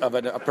of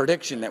a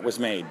prediction that was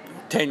made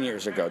 10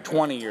 years ago,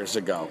 20 years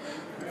ago,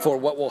 for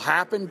what will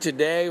happen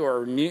today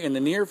or in the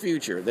near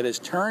future that has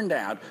turned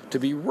out to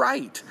be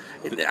right.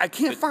 I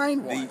can't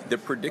find one. The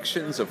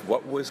predictions of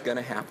what was going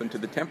to happen to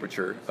the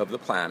temperature of the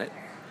planet,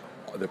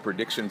 the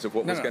predictions of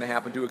what was going to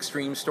happen to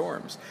extreme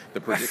storms, the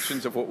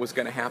predictions of what was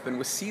going to happen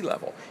with sea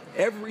level.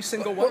 Every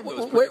single one of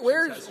those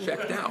predictions has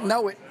checked out.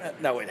 No, it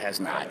has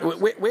not.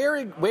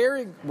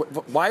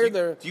 Why are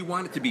there? Do you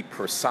want it to be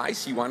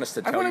precise? You want us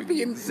to tell you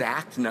the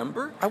exact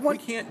number? We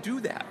can't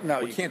do that. No,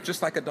 we can't.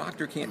 Just like a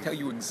doctor can't tell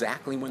you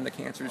exactly when the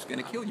cancer is going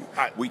to kill you.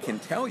 We can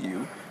tell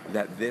you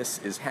that this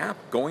is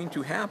going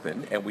to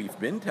happen, and we've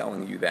been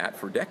telling you that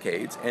for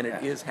decades, and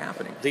it is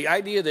happening. The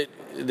idea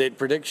that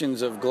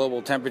predictions of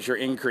global temperature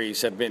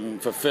increase have been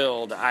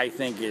fulfilled, I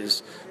think,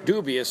 is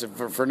dubious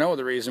for no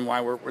other reason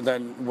why we're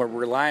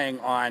relying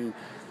on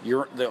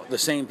the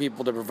same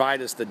people to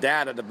provide us the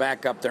data to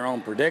back up their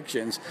own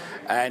predictions,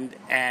 and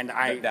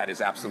that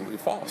is absolutely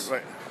false.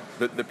 Right.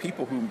 The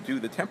people who do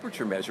the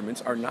temperature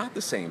measurements are not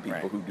the same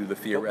people who do the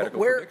theoretical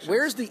predictions.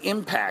 Where's the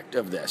impact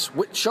of this?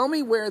 Show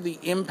me where the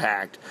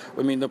impact.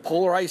 I mean, the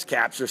polar ice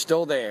caps are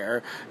still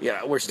there.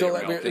 Yeah, we're still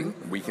melting.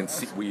 We can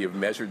see. We have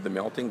measured the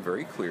melting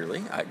very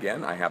clearly.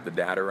 Again, I have the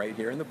data right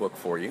here in the book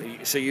for you.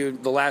 So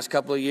the last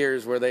couple of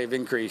years where they've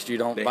increased, you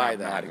don't buy that.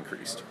 They have not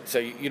increased. So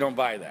you don't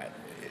buy that.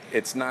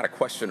 It's not a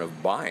question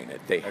of buying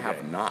it. They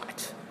have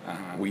not.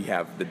 We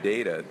have the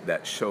data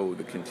that show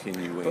the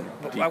continuing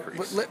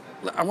decrease.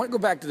 I want to go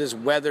back to this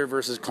weather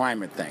versus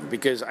climate thing,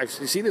 because I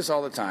see this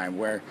all the time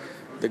where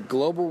the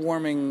global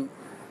warming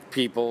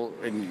people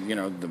and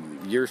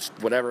your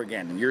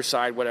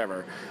side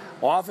whatever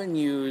often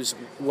use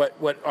what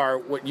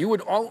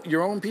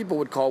your own people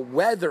would call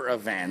weather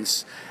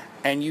events,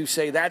 and you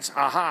say that's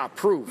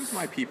proof. Who's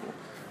my people?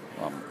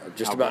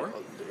 Just Al about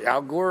Gore?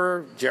 Al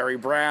Gore, Jerry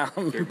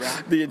Brown,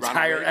 the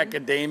entire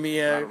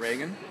academia. Ronald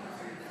Reagan?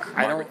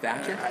 Margaret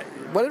Thatcher?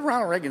 What did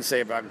Ronald Reagan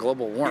say about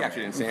global warming? He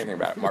actually didn't say anything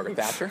about Margaret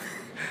Thatcher.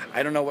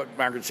 I don't know what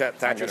Margaret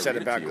Thatcher said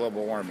about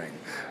global warming,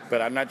 but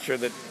I'm not sure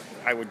that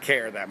I would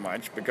care that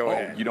much, but go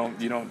ahead. You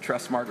don't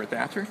trust Margaret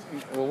Thatcher?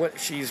 Well,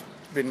 she's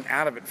been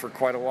out of it for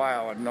quite a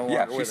while and no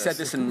longer with us. She said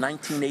this in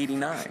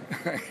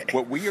 1989.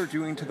 What we are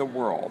doing to the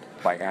world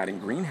by adding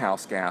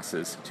greenhouse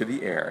gases to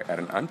the air at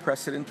an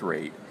unprecedented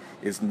rate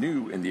is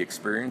new in the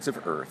experience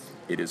of Earth.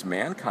 It is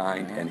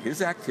mankind and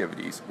his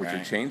activities which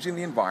are changing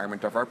the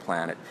environment of our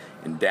planet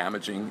in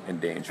damaging and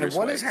dangerous ways.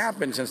 What ways. has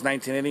happened since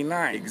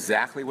 1989?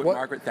 Exactly what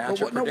Margaret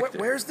Thatcher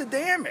predicted. Where's the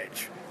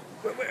damage?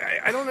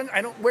 I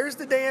don't. Where's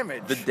the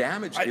damage? The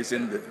damage is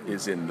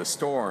in the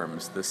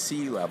storms, the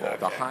sea level,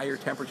 the higher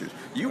temperatures.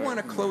 You want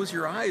to close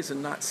your eyes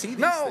and not see these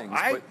things.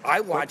 No,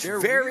 I watch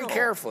very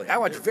carefully. I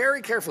watch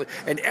very carefully,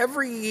 and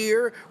every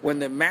year when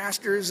the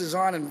Masters is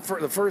on, and for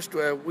the first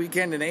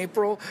weekend in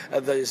April,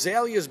 the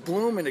azaleas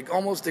bloom at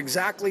almost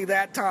exactly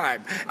that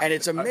time, and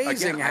it's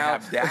amazing how. I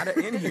have data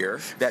in here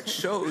that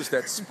shows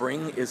that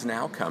spring is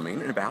now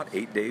coming in about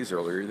 8 days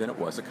earlier than it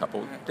was a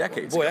couple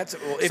decades ago.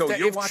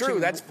 If true,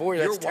 that's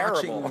terrible.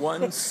 Watching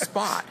one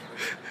spot.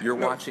 You're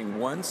watching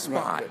one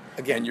spot,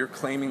 and you're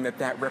claiming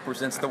that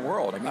represents the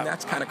world. I mean,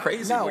 that's kind of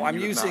crazy. No, I'm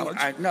using.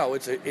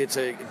 It's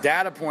a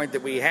data point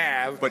that we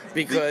have, but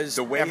because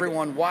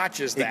everyone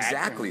watches that.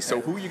 Exactly.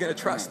 So who are you going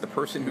to trust? The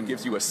person who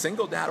gives you a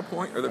single data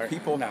point, or the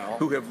people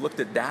who have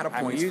looked at data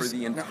points for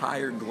the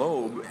entire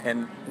globe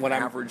and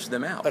averaged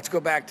them out? Let's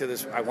go back to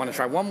this. I want to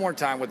try one more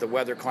time with the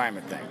weather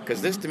climate thing,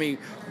 because this to me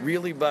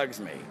really bugs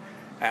me.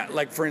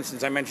 Like, for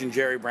instance, I mentioned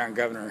Jerry Brown,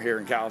 governor here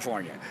in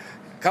California.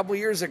 A couple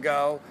years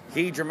ago,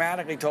 he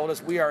dramatically told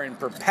us we are in a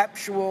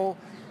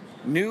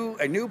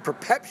new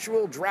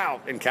perpetual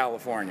drought in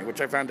California, which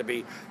I found to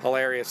be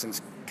hilarious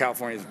since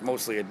California is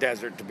mostly a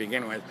desert to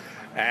begin with.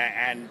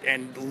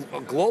 And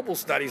global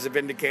studies have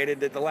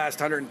indicated that the last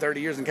 130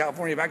 years in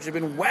California have actually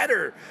been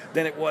wetter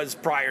than it was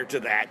prior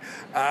to that.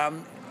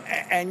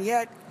 And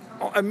yet,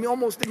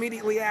 almost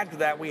immediately after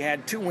that, we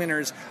had 2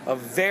 winters of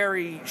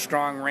very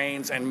strong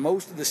rains, and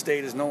most of the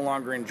state is no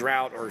longer in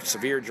drought or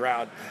severe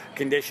drought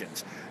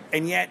conditions.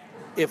 And yet,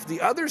 if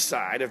the other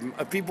side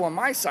of people on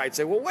my side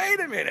say, well, wait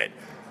a minute,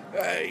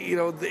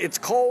 it's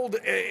cold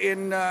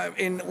in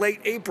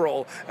late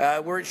April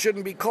where it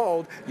shouldn't be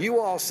cold, you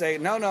all say,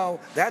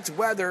 no, that's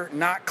weather,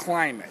 not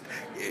climate.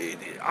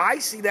 I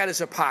see that as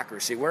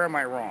hypocrisy. Where am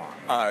I wrong?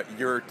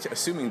 You're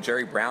assuming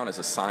Jerry Brown is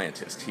a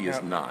scientist. He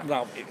is not.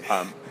 No.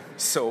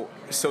 So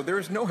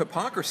there's no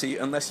hypocrisy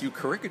unless you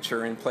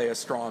caricature and play a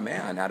straw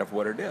man out of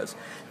what it is.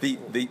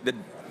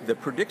 The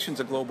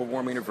predictions of global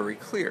warming are very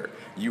clear.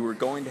 You are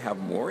going to have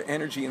more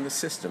energy in the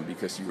system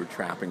because you are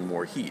trapping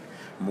more heat.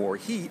 More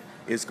heat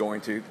is going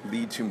to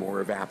lead to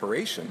more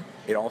evaporation.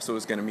 It also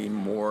is going to mean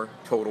more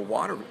total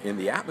water in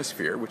the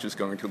atmosphere, which is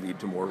going to lead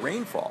to more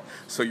rainfall.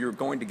 So you're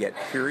going to get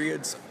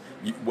periods.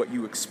 What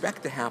you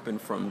expect to happen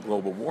from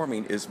global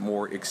warming is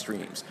more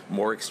extremes,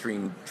 more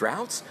extreme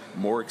droughts,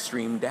 more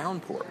extreme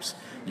downpours.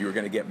 You're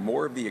going to get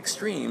more of the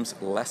extremes,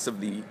 less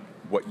of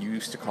what you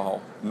used to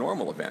call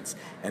normal events.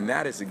 And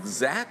that is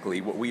exactly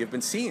what we have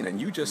been seeing.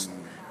 And you just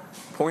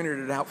pointed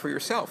it out for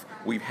yourself.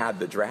 We've had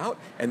the drought,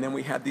 and then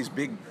we had these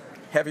big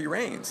heavy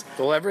rains.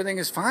 Well, everything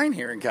is fine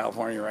here in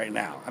California right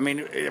now. I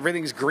mean,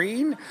 everything's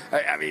green.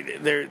 I mean,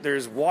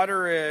 there's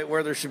water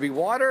where there should be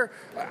water.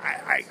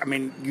 I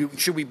mean,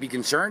 should we be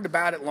concerned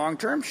about it long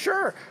term?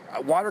 Sure.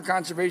 Water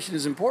conservation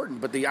is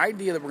important, but the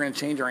idea that we're going to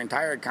change our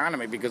entire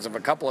economy because of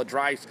a couple of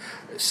dry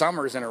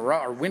summers in a row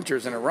or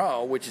winters in a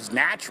row, which is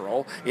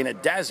natural in a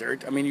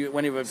desert. I mean,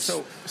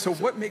 so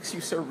what makes you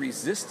so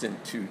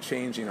resistant to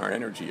changing our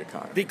energy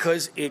economy?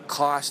 Because it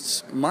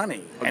costs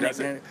money.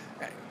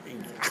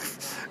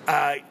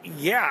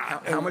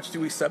 How much do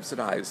we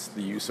subsidize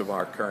the use of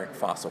our current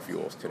fossil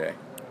fuels today?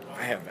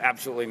 I have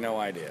absolutely no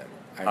idea.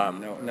 I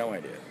have no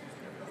idea.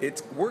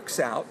 It works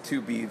out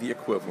to be the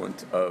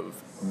equivalent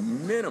of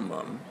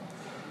minimum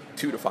 $2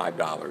 to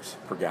 $5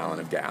 per gallon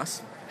of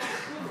gas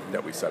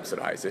that we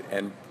subsidize it,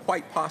 and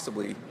quite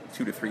possibly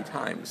 2 to 3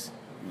 times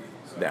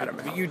that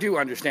amount. You do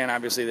understand,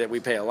 obviously, that we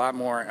pay a lot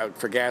more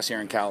for gas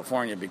here in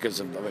California because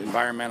of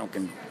environmental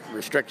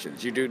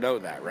restrictions. You do know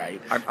that,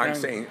 right? I'm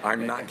saying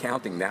I'm not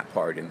counting that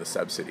part in the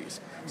subsidies.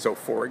 So,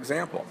 for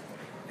example,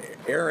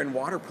 air and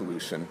water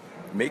pollution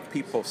make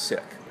people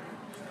sick.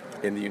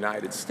 In the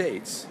United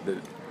States, the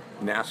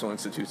National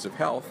Institutes of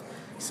Health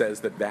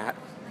says that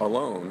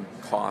alone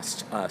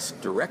costs us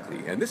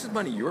directly, and this is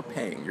money you're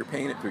paying. You're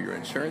paying it through your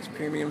insurance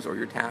premiums or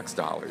your tax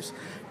dollars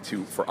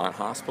on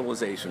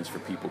hospitalizations for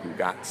people who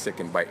got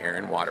sickened by air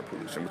and water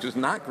pollution, which is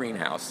not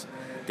greenhouse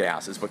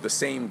gases, but the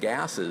same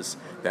gases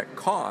that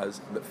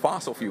cause the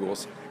fossil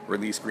fuels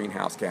release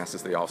greenhouse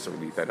gases. They also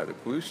release that other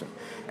pollution,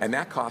 and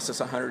that costs us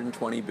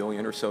 $120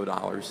 billion or so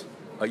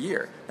a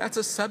year. That's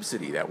a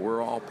subsidy that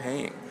we're all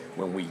paying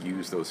when we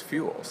use those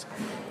fuels.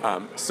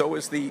 So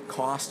is the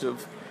cost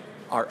of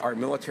our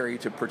military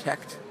to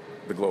protect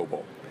the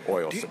global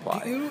oil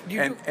supply.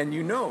 And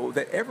you know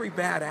that every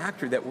bad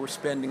actor that we're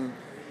spending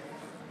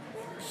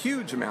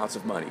huge amounts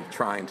of money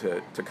trying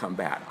to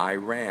combat,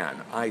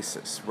 Iran,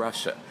 ISIS,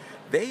 Russia,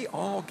 they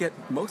all get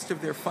most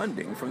of their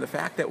funding from the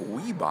fact that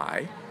we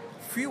buy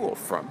fuel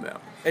from them.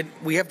 And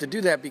we have to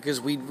do that because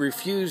we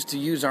refuse to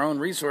use our own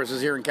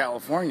resources here in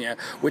California,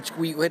 which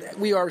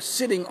we are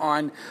sitting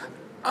on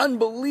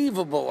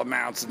unbelievable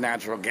amounts of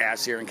natural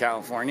gas here in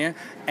California,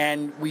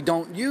 and we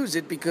don't use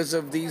it because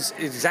of these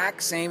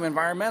exact same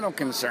environmental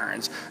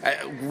concerns,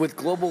 with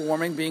global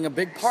warming being a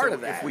big part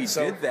of that. If we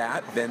did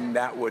that, then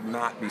that would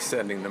not be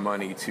sending the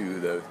money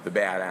to the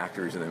bad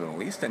actors in the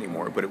Middle East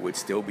anymore, but it would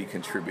still be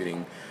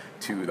contributing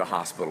to the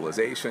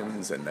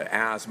hospitalizations and the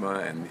asthma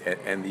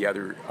and the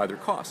other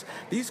costs.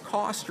 These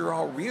costs are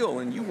all real,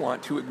 and you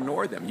want to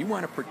ignore them. You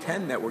want to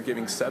pretend that we're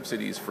giving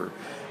subsidies for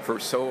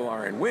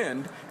solar and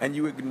wind, and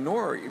you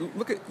ignore.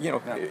 Look at,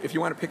 if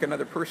you want to pick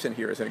another person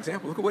here as an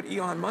example, look at what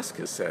Elon Musk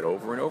has said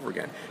over and over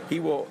again. He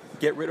will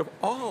get rid of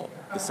all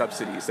the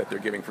subsidies that they're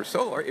giving for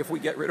solar if we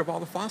get rid of all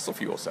the fossil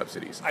fuel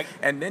subsidies.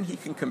 And then he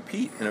can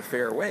compete in a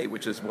fair way,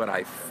 which is what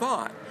I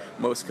thought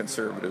most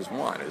conservatives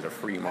want, is a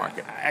free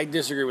market. I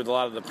disagree with a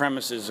lot of the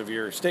premises of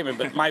your statement,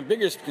 but my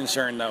biggest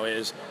concern, though,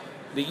 is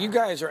that you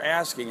guys are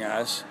asking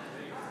us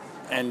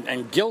and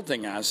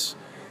guilting us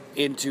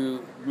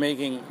into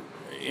making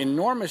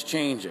enormous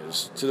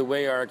changes to the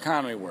way our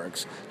economy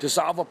works to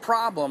solve a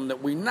problem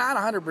that we're not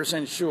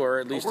 100% sure,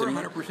 at least we're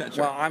 100%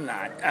 sure. Well, I'm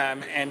not.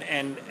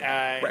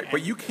 Right,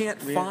 but you can't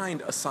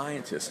find a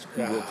scientist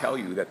who will tell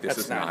you that this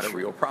is not a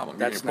real problem.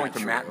 You're going to point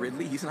to Matt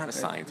Ridley. He's not a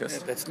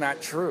scientist. That's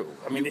not true.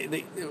 I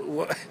mean,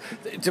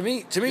 to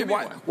me,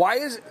 why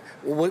is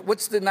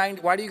what's the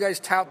 90? Why do you guys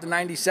tout the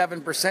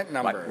 97%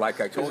 number? Like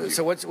I told you.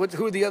 So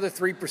who are the other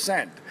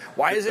 3%?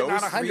 Why is it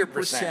not 100%?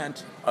 Those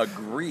 3%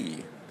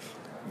 agree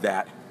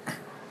that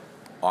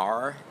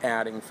are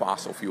adding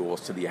fossil fuels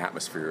to the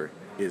atmosphere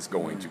is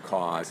going to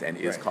cause and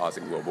is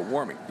causing global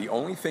warming. The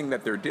only thing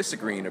that they're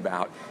disagreeing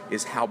about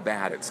is how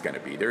bad it's going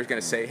to be. They're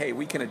going to say, hey,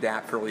 we can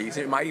adapt fairly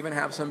easy. It might even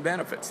have some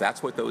benefits.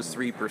 That's what those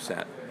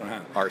 3%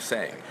 are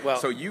saying. Well,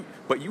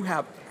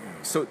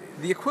 so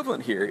the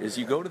equivalent here is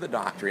you go to the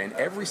doctor, and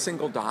every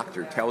single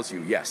doctor tells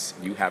you, yes,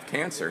 you have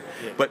cancer,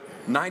 but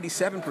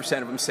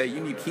 97% of them say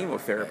you need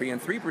chemotherapy,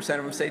 and 3%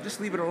 of them say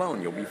just leave it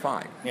alone, you'll be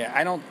fine. Yeah,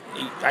 I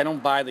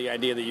don't buy the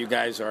idea that you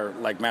guys are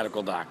like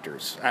medical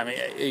doctors. I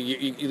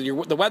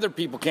mean, the weather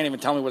people can't even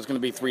tell me what's going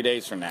to be 3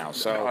 days from now.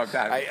 So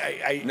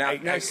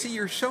now see,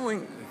 you're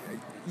showing.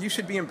 You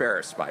should be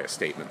embarrassed by a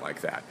statement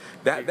like that.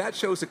 That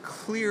shows a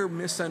clear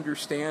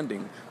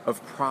misunderstanding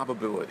of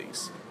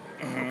probabilities.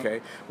 Okay,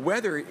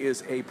 weather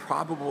is a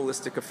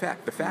probabilistic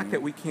effect. The fact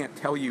that we can't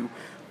tell you,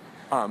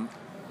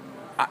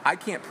 I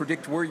can't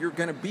predict where you're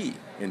going to be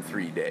in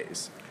 3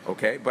 days.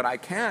 Okay, but I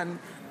can,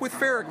 with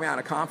fair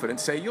amount of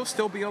confidence, say you'll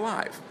still be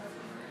alive.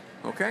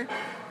 Okay.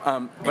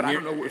 But I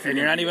don't know if you're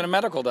not even a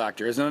medical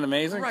doctor. Isn't it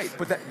amazing? Right,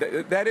 but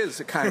that is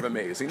kind of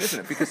amazing, isn't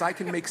it? Because I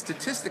can make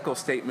statistical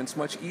statements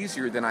much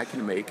easier than I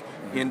can make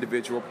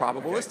individual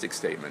probabilistic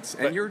statements,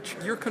 and you're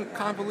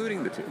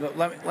convoluting the two.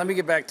 Let me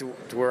get back to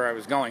where I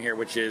was going here,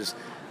 which is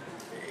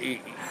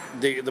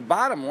the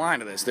bottom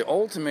line of this, the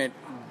ultimate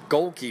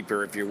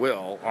goalkeeper, if you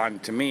will,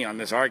 on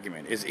this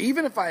argument is,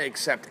 even if I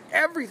accept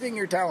everything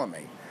you're telling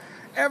me,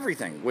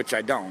 everything, which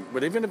I don't,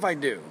 but even if I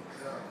do,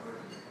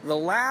 the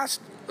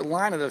last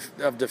line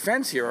of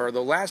defense here, or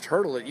the last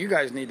hurdle that you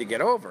guys need to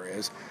get over,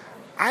 is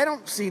I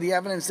don't see the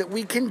evidence that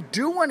we can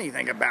do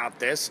anything about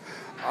this,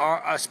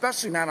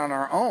 especially not on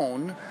our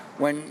own,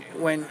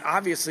 when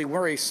obviously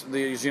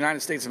the United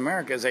States of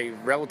America is a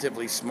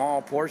relatively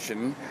small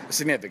portion,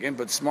 significant,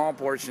 but small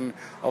portion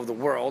of the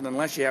world,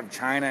 unless you have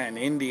China and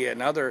India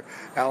and other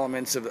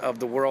elements of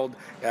the world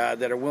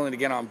that are willing to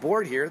get on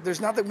board here.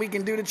 There's nothing we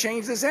can do to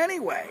change this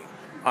anyway.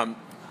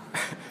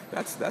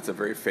 That's a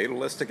very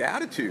fatalistic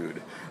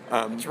attitude.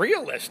 It's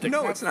realistic.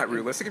 No, it's not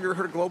realistic. Have you ever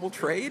heard of global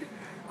trade?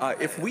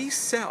 If we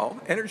sell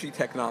energy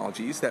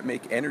technologies that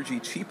make energy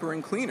cheaper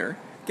and cleaner,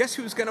 guess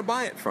who's going to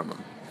buy it from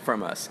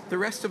us? The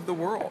rest of the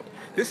world.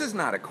 This is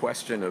not a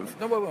question of...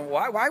 No,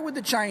 why would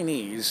the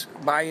Chinese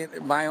buy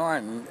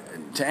on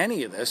to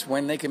any of this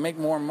when they can make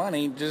more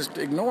money just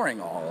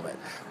ignoring all of it?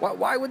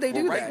 Why would they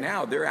do that? Right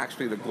now, they're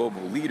actually the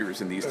global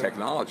leaders in these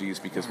technologies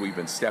because we've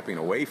been stepping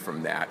away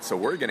from that. So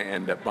we're going to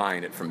end up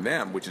buying it from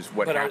them, which is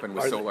what happened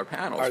with solar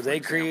panels. Are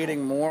they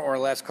creating more or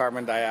less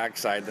carbon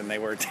dioxide than they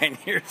were 10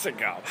 years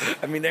ago?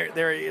 I mean, they're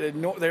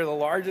the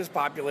largest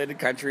populated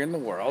country in the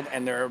world,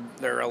 and they're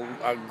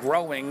a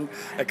growing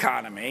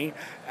economy.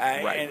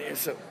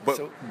 Right.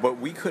 But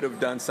we could have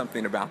done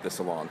something about this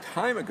a long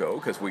time ago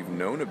because we've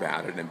known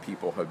about it and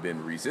people have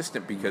been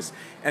resistant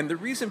and the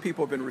reason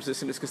people have been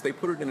resistant is because they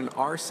put it in an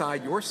our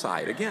side, your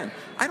side. Again,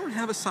 I don't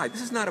have a side.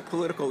 This is not a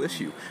political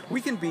issue.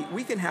 We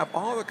can have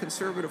all the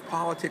conservative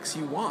politics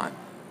you want,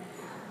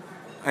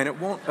 and it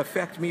won't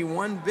affect me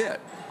one bit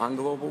on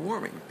global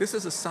warming. This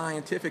is a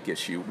scientific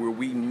issue where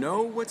we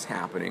know what's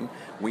happening,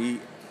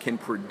 we can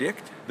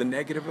predict the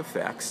negative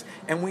effects,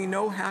 and we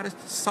know how to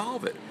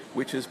solve it,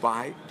 which is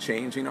by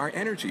changing our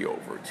energy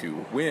over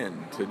to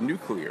wind, to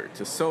nuclear,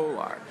 to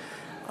solar.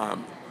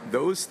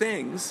 Those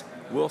things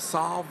will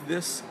solve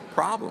this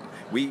problem.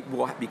 We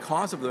will,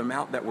 because of the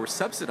amount that we're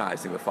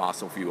subsidizing the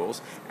fossil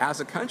fuels, as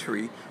a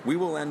country, we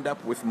will end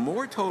up with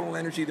more total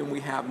energy than we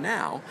have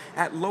now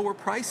at lower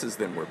prices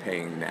than we're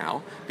paying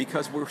now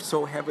because we're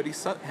so heavily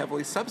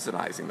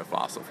subsidizing the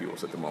fossil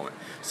fuels at the moment.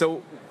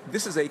 So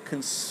this is a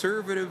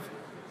conservative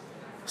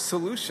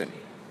solution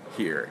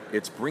here.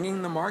 It's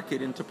bringing the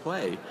market into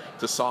play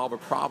to solve a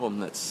problem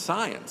that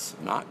science,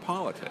 not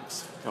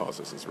politics, tells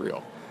us is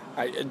real.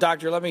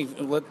 Doctor, let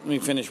me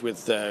finish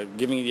with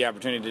giving you the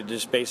opportunity to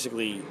just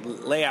basically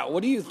lay out,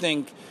 what do you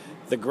think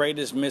the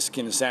greatest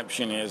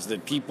misconception is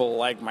that people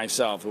like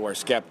myself who are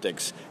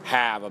skeptics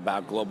have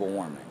about global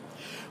warming?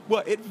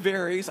 Well, it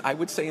varies. I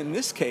would say in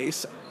this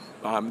case,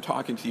 I'm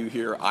talking to you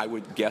here, I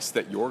would guess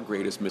that your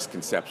greatest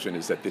misconception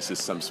is that this is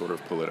some sort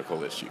of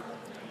political issue.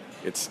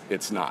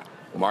 It's not.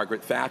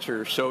 Margaret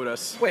Thatcher showed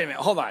us... Wait a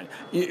minute, hold on.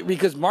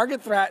 Because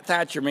Margaret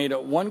Thatcher made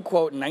one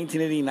quote in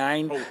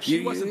 1989... Oh,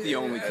 she wasn't the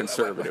only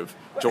conservative.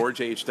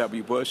 George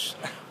H.W. Bush.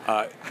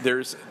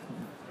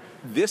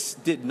 This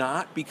did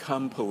not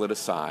become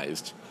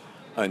politicized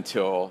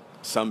until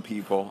some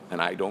people,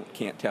 and I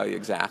can't tell you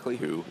exactly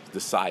who,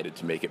 decided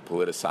to make it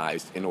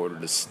politicized in order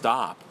to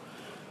stop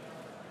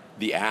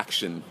the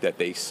action that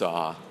they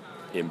saw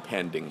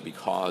impending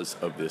because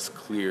of this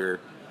clear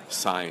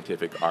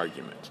scientific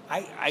argument.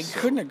 I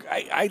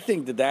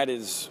think that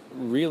is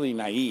really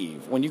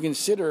naive when you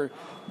consider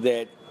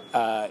that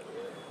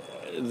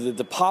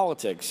the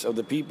politics of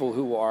the people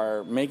who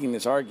are making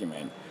this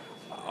argument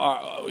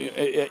are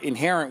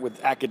inherent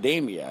with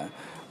academia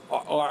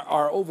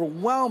are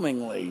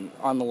overwhelmingly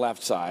on the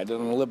left side,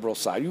 on the liberal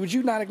side. Would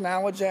you not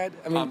acknowledge that?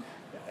 I mean,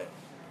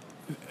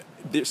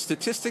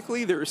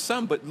 statistically, there are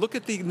some, but look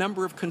at the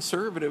number of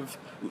conservative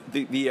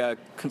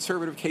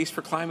case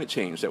for climate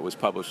change that was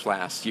published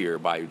last year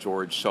by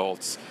George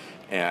Shultz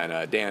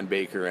and Dan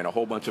Baker and a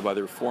whole bunch of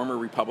other former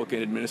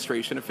Republican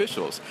administration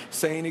officials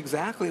saying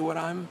exactly what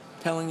I'm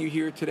telling you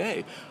here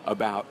today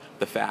about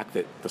the fact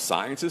that the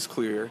science is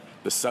clear,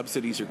 the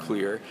subsidies are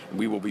clear, and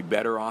we will be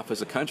better off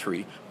as a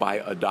country by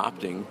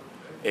adopting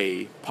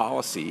a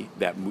policy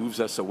that moves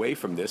us away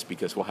from this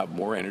because we'll have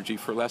more energy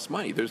for less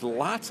money. There's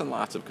lots and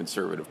lots of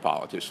conservative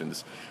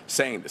politicians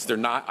saying this. They're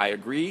not, I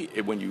agree,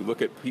 when you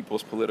look at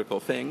people's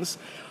political things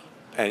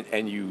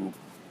and you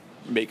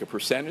make a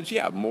percentage,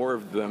 more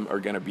of them are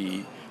going to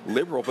be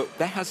liberal, but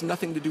that has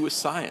nothing to do with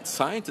science.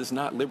 Science is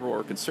not liberal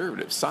or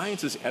conservative.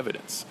 Science is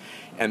evidence.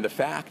 And the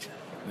fact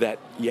that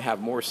you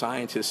have more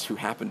scientists who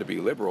happen to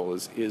be liberal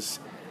is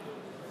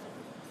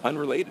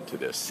unrelated to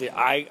this. See,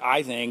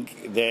 I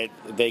think that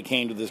they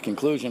came to this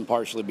conclusion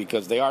partially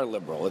because they are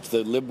liberal. It's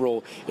a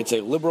liberal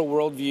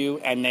worldview,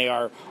 and they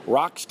are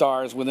rock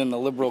stars within the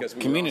liberal community.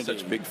 Because we were all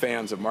such big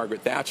fans of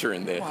Margaret Thatcher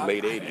in the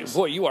late 80s.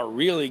 Boy, you are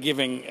really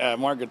giving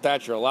Margaret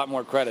Thatcher a lot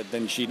more credit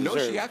than she deserves.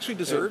 No, she actually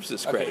deserves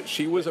this credit. Okay.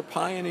 She was a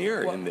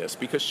pioneer in this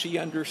because she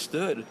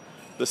understood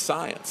the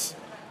science.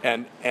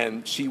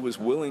 And she was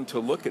willing to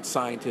look at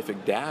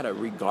scientific data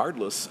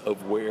regardless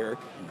of where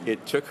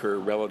it took her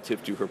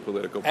relative to her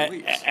political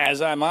beliefs.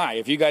 As am I.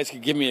 If you guys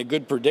could give me a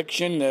good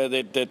prediction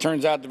that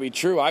turns out to be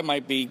true, I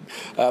might be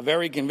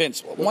very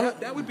convinced. Well,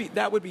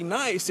 that would be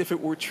nice if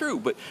it were true.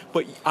 But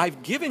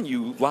I've given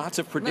you lots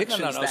of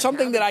predictions. No.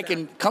 Something that I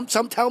can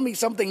tell me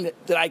something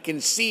that I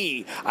can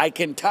see, I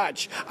can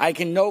touch, I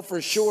can know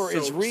for sure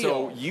is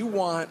real. So you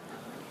want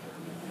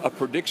a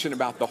prediction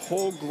about the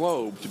whole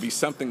globe to be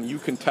something you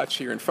can touch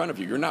here in front of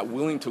you. You're not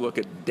willing to look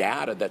at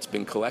data that's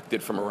been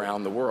collected from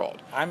around the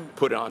world.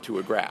 Put it onto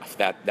a graph.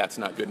 That's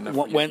not good enough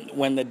for you.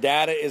 When the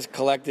data is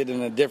collected in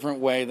a different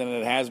way than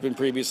it has been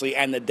previously,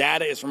 and the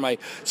data is from a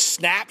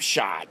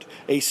snapshot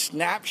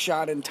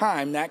in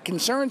time, that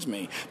concerns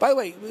me. By the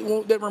way,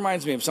 that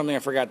reminds me of something I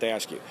forgot to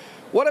ask you.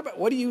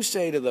 What do you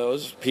say to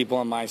those people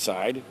on my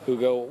side who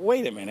go,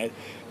 wait a minute,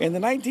 in the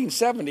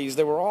 1970s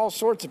there were all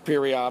sorts of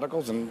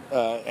periodicals and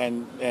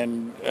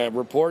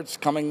reports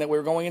coming that we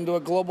were going into a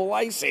global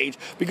ice age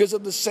because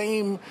of the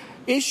same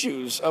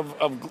issues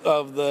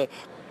of the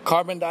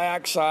carbon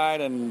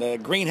dioxide and the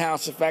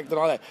greenhouse effect and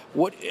all that.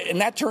 And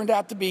that turned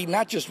out to be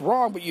not just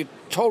wrong, but you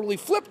totally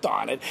flipped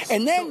on it.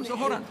 And then so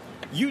hold on,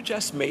 you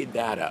just made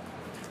that up.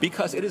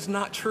 Because it is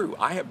not true.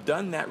 I have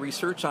done that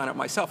research on it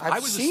myself.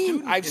 I've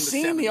seen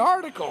the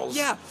articles.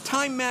 Yeah,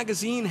 Time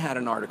Magazine had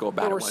an article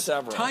about it once.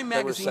 Several. Time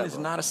Magazine is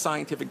not a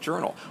scientific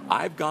journal.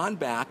 I've gone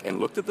back and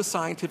looked at the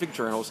scientific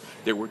journals.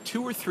 There were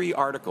 2 or 3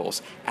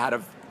 articles out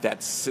of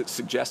that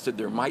suggested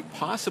there might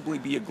possibly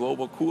be a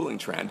global cooling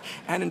trend.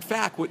 And in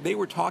fact, what they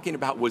were talking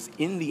about was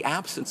in the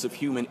absence of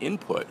human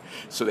input.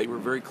 So they were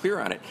very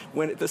clear on it.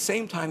 When at the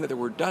same time that there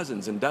were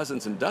dozens and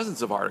dozens and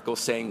dozens of articles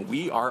saying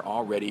we are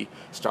already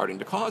starting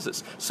to cause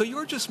this. So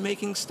you're just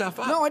making stuff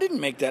up. No, I didn't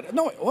make that.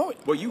 No,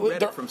 Well, you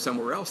read it from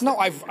somewhere else. No,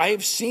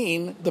 I've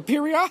seen the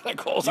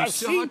periodicals. You I've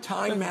saw seen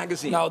Time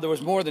magazine. No, there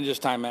was more than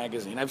just Time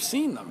magazine. I've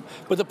seen them.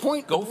 But the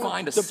point. Go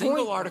find a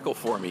single article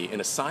for me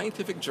in a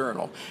scientific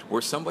journal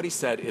where somebody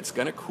said it's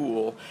going to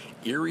cool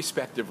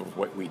irrespective of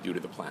what we do to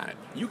the planet.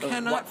 You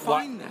cannot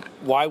find that.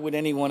 Why would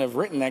anyone have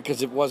written that?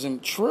 Because it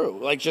wasn't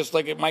true. Just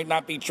like it might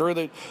not be true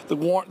that the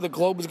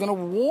globe is going to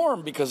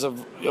warm because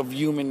of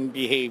human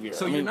behavior.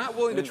 So you're not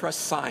willing to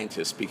trust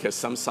scientists because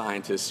some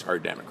scientists are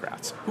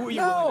Democrats. Who are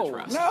you willing to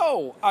trust?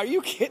 No, are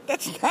you kidding?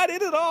 That's not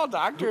it at all,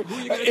 Doctor. Who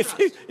are you going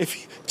to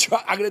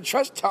trust? I'm going to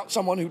trust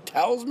someone who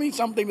tells me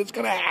something that's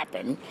going to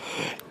happen,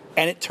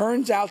 and it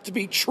turns out to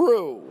be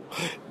true,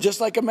 just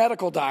like a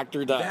medical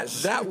doctor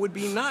does. That would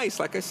be nice,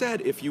 like I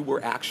said, if you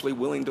were actually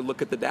willing to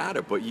look at the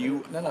data. But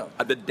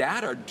the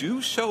data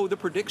do show the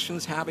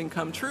predictions having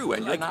come true,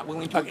 and you're not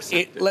willing to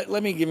accept it.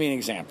 Let me give you an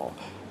example.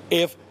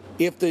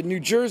 If the New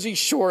Jersey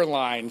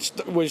shoreline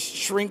was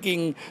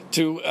shrinking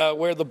to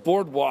where the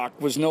boardwalk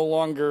was no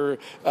longer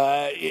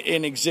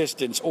in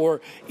existence,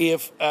 or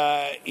if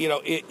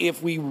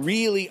we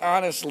really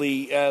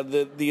honestly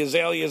the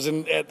azaleas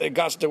at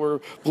Augusta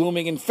were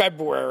blooming in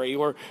February,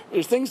 or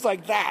things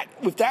like that,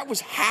 if that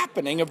was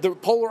happening, if the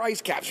polar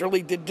ice caps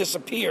really did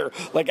disappear,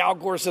 like Al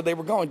Gore said they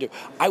were going to,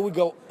 I would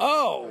go,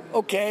 oh,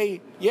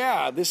 okay,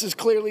 yeah, this is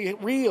clearly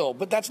real,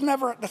 but that's not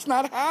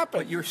happened.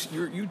 But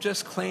you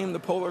just claim the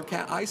polar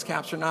ice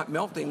caps are not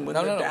melting when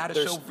the data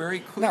show very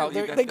clearly.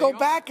 No, they go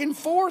back and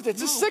forth.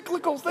 It's a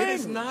cyclical thing. It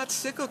is not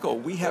cyclical.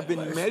 We have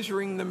been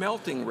measuring the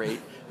melting rate.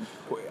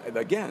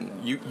 Again,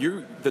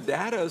 the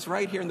data is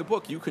right here in the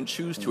book. You can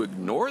choose to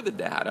ignore the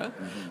data,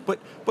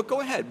 but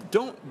go ahead.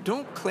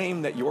 Don't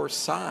claim that your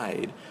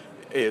side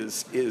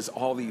is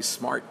all these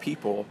smart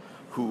people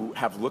who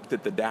have looked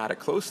at the data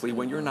closely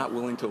when you're not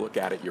willing to look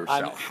at it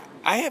yourself.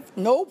 I have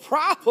no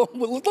problem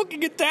with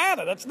looking at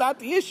data. That's not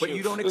the issue. But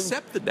you don't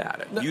accept the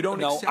data. You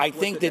don't accept I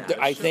think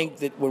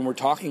that when we're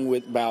talking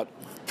about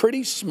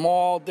pretty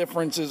small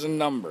differences in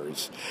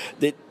numbers,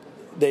 that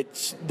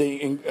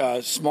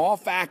the small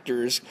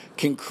factors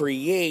can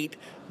create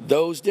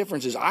those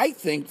differences. I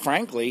think,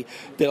 frankly,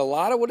 that a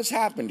lot of what has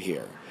happened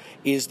here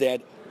is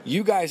that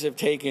you guys have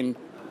taken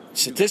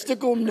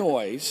statistical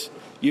noise.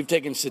 You've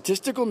taken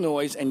statistical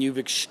noise and you've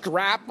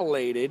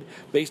extrapolated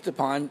based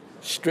upon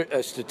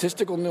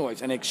statistical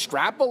noise. And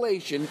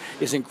extrapolation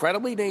is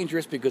incredibly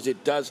dangerous because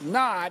it does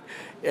not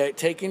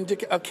take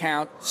into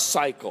account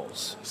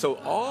cycles. So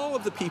all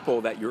of the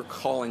people that you're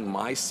calling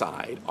my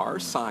side are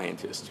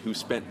scientists who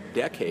spent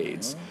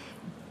decades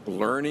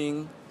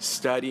learning,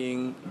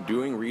 studying,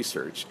 doing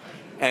research.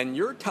 And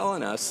you're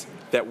telling us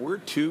that we're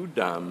too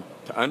dumb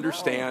to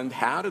understand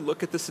how to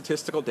look at the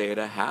statistical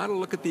data, how to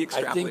look at the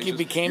extrapolations. I think you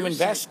became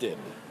invested.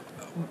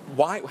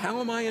 Why? How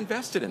am I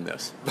invested in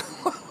this?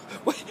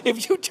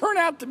 If you turn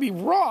out to be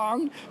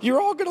wrong, you're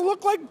all going to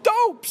look like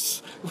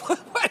dopes.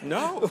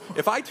 No.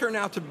 If I turn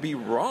out to be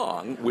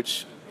wrong,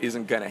 which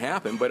isn't going to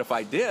happen, but if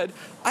I did,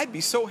 I'd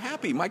be so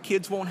happy. My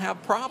kids won't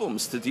have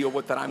problems to deal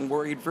with that I'm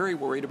very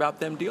worried about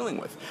them dealing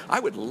with. I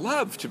would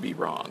love to be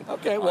wrong.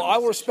 Okay, well, I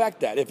will respect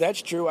that. If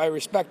that's true, I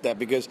respect that,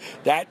 because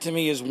that to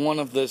me is one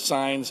of the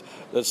signs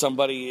that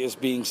somebody is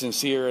being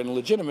sincere and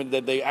legitimate,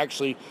 that they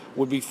actually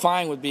would be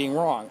fine with being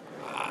wrong.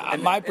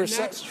 And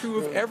that's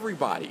true of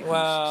everybody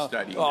who's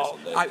studying this.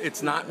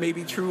 It's not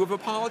maybe true of a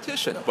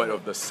politician, but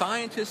of the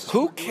scientists.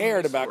 Who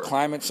cared about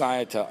climate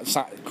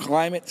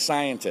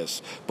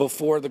scientists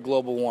before the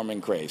global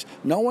warming craze?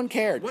 No one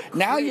cared.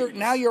 Now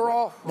you're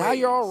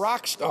all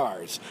rock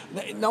stars.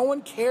 No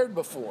one cared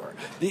before.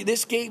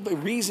 This gave a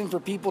reason for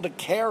people to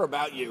care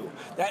about you.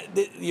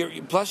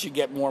 Plus, you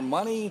get more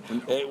money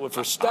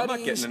for studies. I'm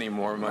not getting any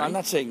more money. I'm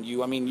not saying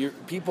you. I mean,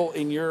 people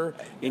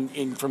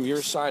from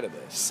your side of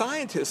this.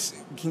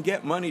 Scientists can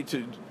get money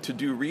to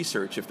do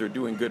research if they're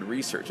doing good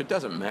research. It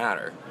doesn't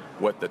matter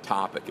what the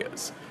topic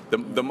is.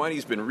 The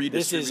money's been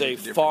redistributed.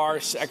 This is a far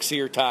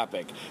sexier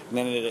topic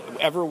than it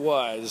ever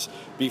was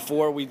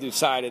before we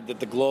decided that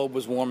the globe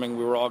was warming,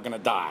 we were all going to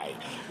die.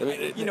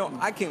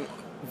 I can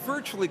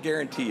virtually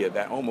guarantee you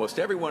that almost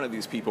every one of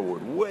these people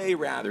would way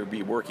rather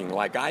be working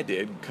like I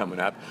did coming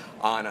up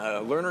on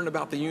learning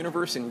about the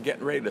universe and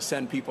getting ready to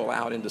send people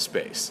out into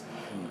space.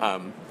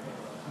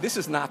 This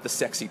is not the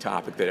sexy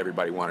topic that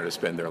everybody wanted to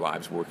spend their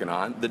lives working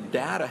on. The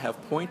data have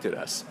pointed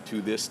us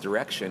to this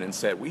direction and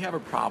said, we have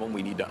a problem,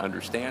 we need to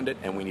understand it,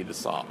 and we need to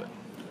solve it.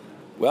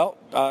 Well,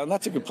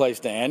 that's a good place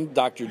to end.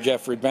 Dr.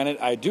 Jeffrey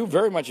Bennett, I do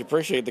very much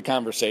appreciate the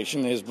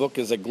conversation. His book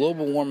is a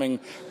global warming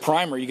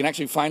primer. You can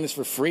actually find this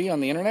for free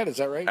on the internet, is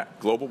that right? At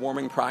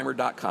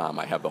globalwarmingprimer.com.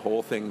 I have the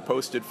whole thing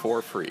posted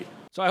for free.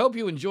 So I hope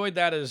you enjoyed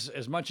that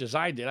as much as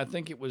I did. I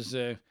think it was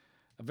a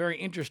very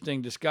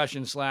interesting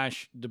discussion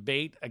 /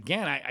 debate.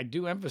 Again, I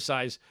do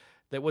emphasize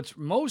that what's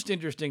most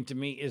interesting to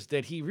me is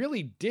that he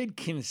really did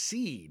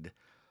concede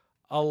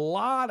a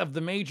lot of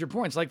the major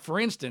points. Like, for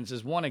instance,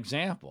 as one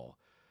example,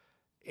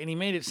 and he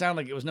made it sound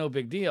like it was no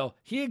big deal,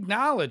 he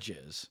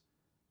acknowledges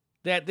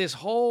that this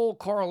whole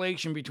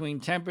correlation between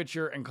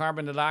temperature and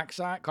carbon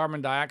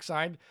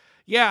dioxide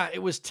Yeah, it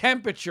was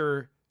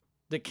temperature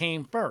that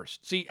came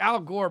first. See, Al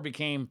Gore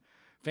became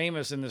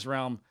famous in this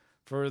realm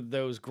for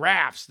those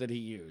graphs that he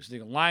used,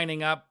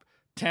 lining up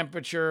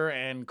temperature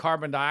and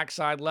carbon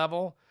dioxide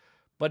level.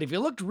 But if you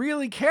looked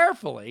really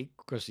carefully,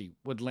 of course he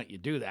wouldn't let you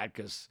do that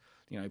because,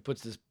 he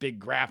puts this big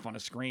graph on a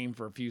screen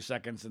for a few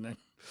seconds and then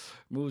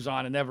moves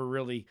on and never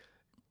really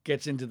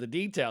gets into the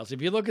details.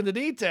 If you look at the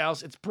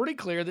details, it's pretty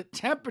clear that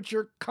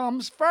temperature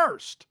comes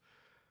first.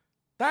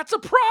 That's a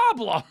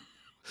problem.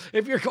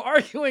 If you're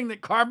arguing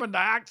that carbon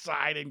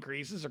dioxide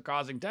increases are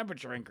causing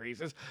temperature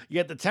increases,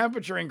 yet the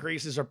temperature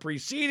increases are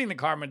preceding the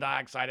carbon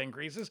dioxide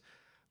increases,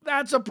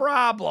 that's a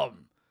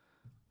problem.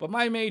 But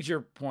my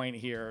major point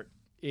here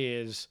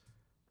is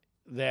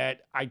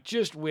that I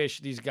just wish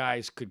these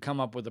guys could come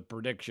up with a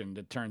prediction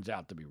that turns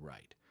out to be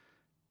right.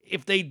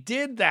 If they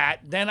did that,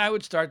 then I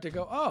would start to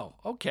go, oh,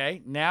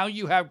 okay, now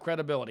you have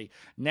credibility.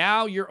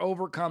 Now you're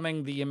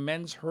overcoming the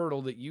immense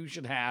hurdle that you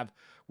should have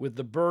with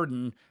the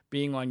burden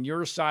being on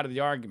your side of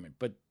the argument.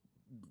 But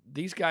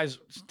these guys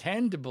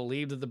tend to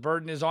believe that the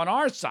burden is on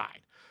our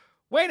side.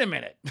 Wait a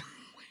minute.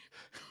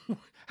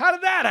 How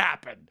did that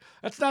happen?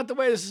 That's not the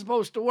way this is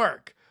supposed to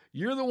work.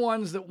 You're the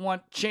ones that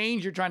want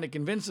change. You're trying to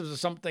convince us of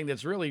something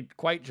that's really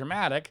quite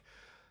dramatic.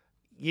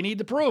 You need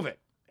to prove it.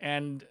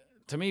 And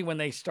to me, when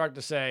they start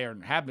to say, or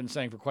have been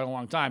saying for quite a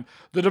long time,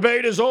 the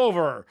debate is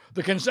over,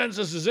 the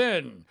consensus is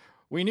in,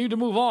 we need to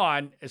move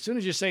on, as soon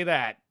as you say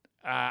that,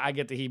 I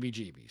get the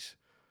heebie-jeebies.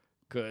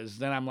 Because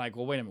then I'm like,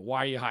 well, wait a minute,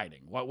 why are you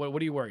hiding? What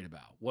are you worried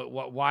about?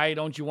 Why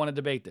don't you want to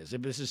debate this?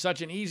 If this is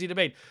such an easy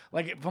debate,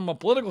 like from a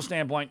political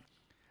standpoint,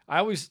 I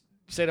always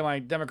say to my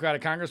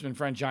Democratic congressman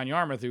friend John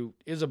Yarmuth, who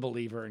is a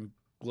believer in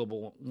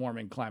global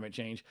warming, climate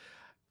change,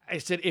 I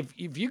said,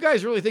 if you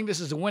guys really think this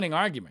is a winning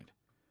argument,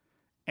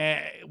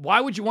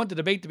 why would you want the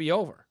debate to be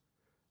over?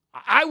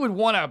 I would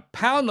want to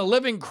pound the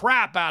living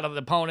crap out of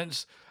the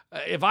opponents.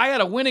 If I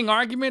had a winning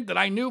argument that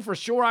I knew for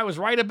sure I was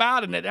right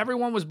about and that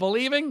everyone was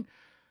believing,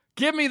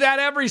 give me that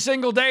every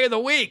single day of the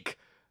week.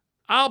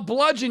 I'll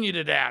bludgeon you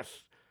to death.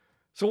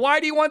 So why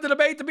do you want the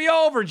debate to be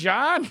over,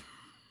 John?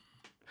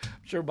 I'm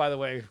sure, by the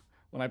way,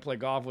 when I play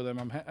golf with him,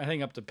 I'm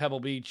heading up to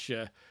Pebble Beach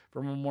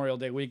for Memorial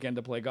Day weekend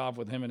to play golf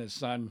with him and his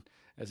son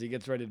as he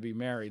gets ready to be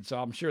married. So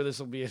I'm sure this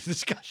will be a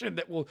discussion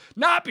that will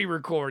not be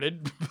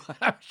recorded, but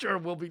I'm sure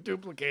will be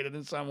duplicated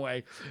in some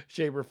way,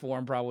 shape, or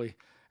form, probably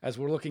as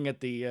we're looking at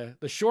the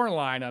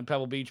shoreline on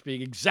Pebble Beach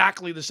being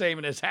exactly the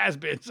same as has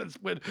been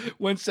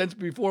since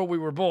before we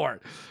were born.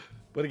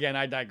 But again,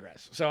 I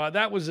digress. So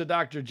that was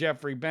Dr.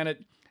 Jeffrey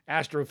Bennett,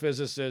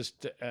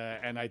 astrophysicist,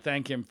 and I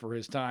thank him for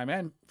his time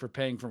and for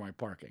paying for my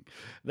parking.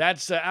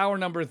 That's hour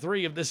number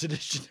 3 of this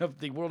edition of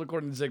the World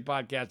According to Zig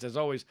podcast. As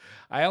always,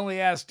 I only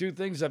ask 2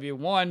 things of you.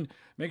 1,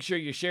 make sure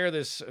you share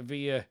this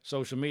via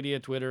social media,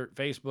 Twitter,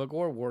 Facebook,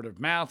 or word of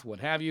mouth, what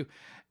have you.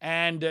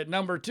 And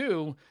number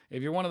 2,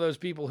 if you're one of those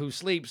people who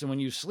sleeps, and when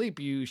you sleep,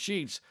 you use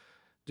sheets,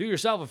 do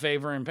yourself a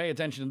favor and pay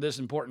attention to this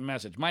important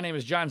message. My name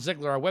is John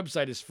Ziegler. Our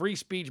website is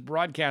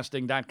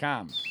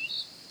freespeechbroadcasting.com.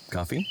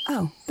 Coffee?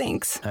 Oh,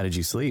 thanks. How did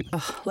you sleep?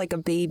 Ugh, like a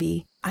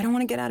baby. I don't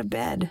want to get out of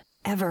bed.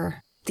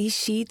 Ever. These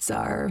sheets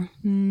are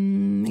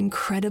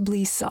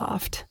incredibly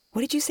soft.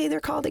 What did you say they're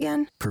called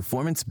again?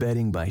 Performance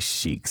bedding by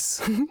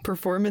Sheiks.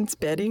 Performance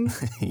bedding?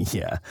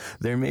 Yeah,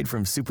 they're made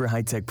from super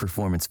high-tech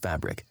performance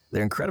fabric.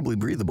 They're incredibly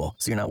breathable,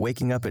 so you're not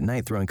waking up at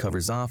night throwing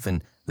covers off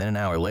and then an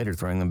hour later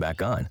throwing them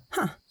back on.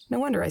 Huh, no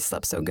wonder I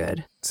slept so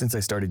good. Since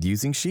I started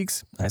using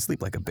Sheiks, I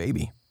sleep like a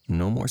baby.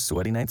 No more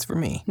sweaty nights for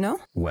me. No?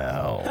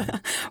 Well...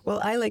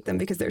 Well, I like them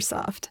because they're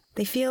soft.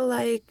 They feel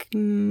like,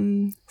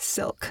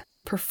 silk.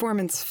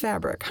 Performance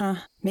fabric, huh?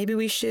 Maybe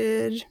we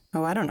should...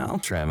 Oh, I don't know.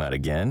 Try them out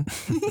again?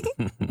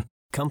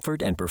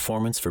 Comfort and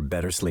performance for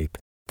better sleep.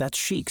 That's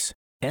Sheiks.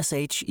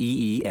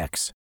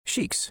 S-H-E-E-X.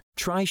 Sheiks.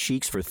 Try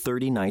Sheiks for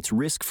 30 nights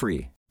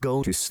risk-free.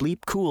 Go to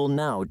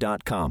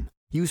sleepcoolnow.com.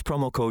 Use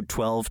promo code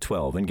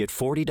 1212 and get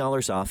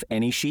 $40 off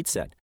any sheet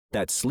set.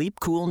 That's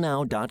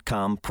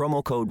sleepcoolnow.com,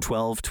 promo code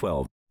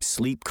 1212.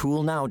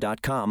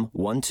 sleepcoolnow.com,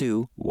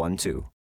 1212.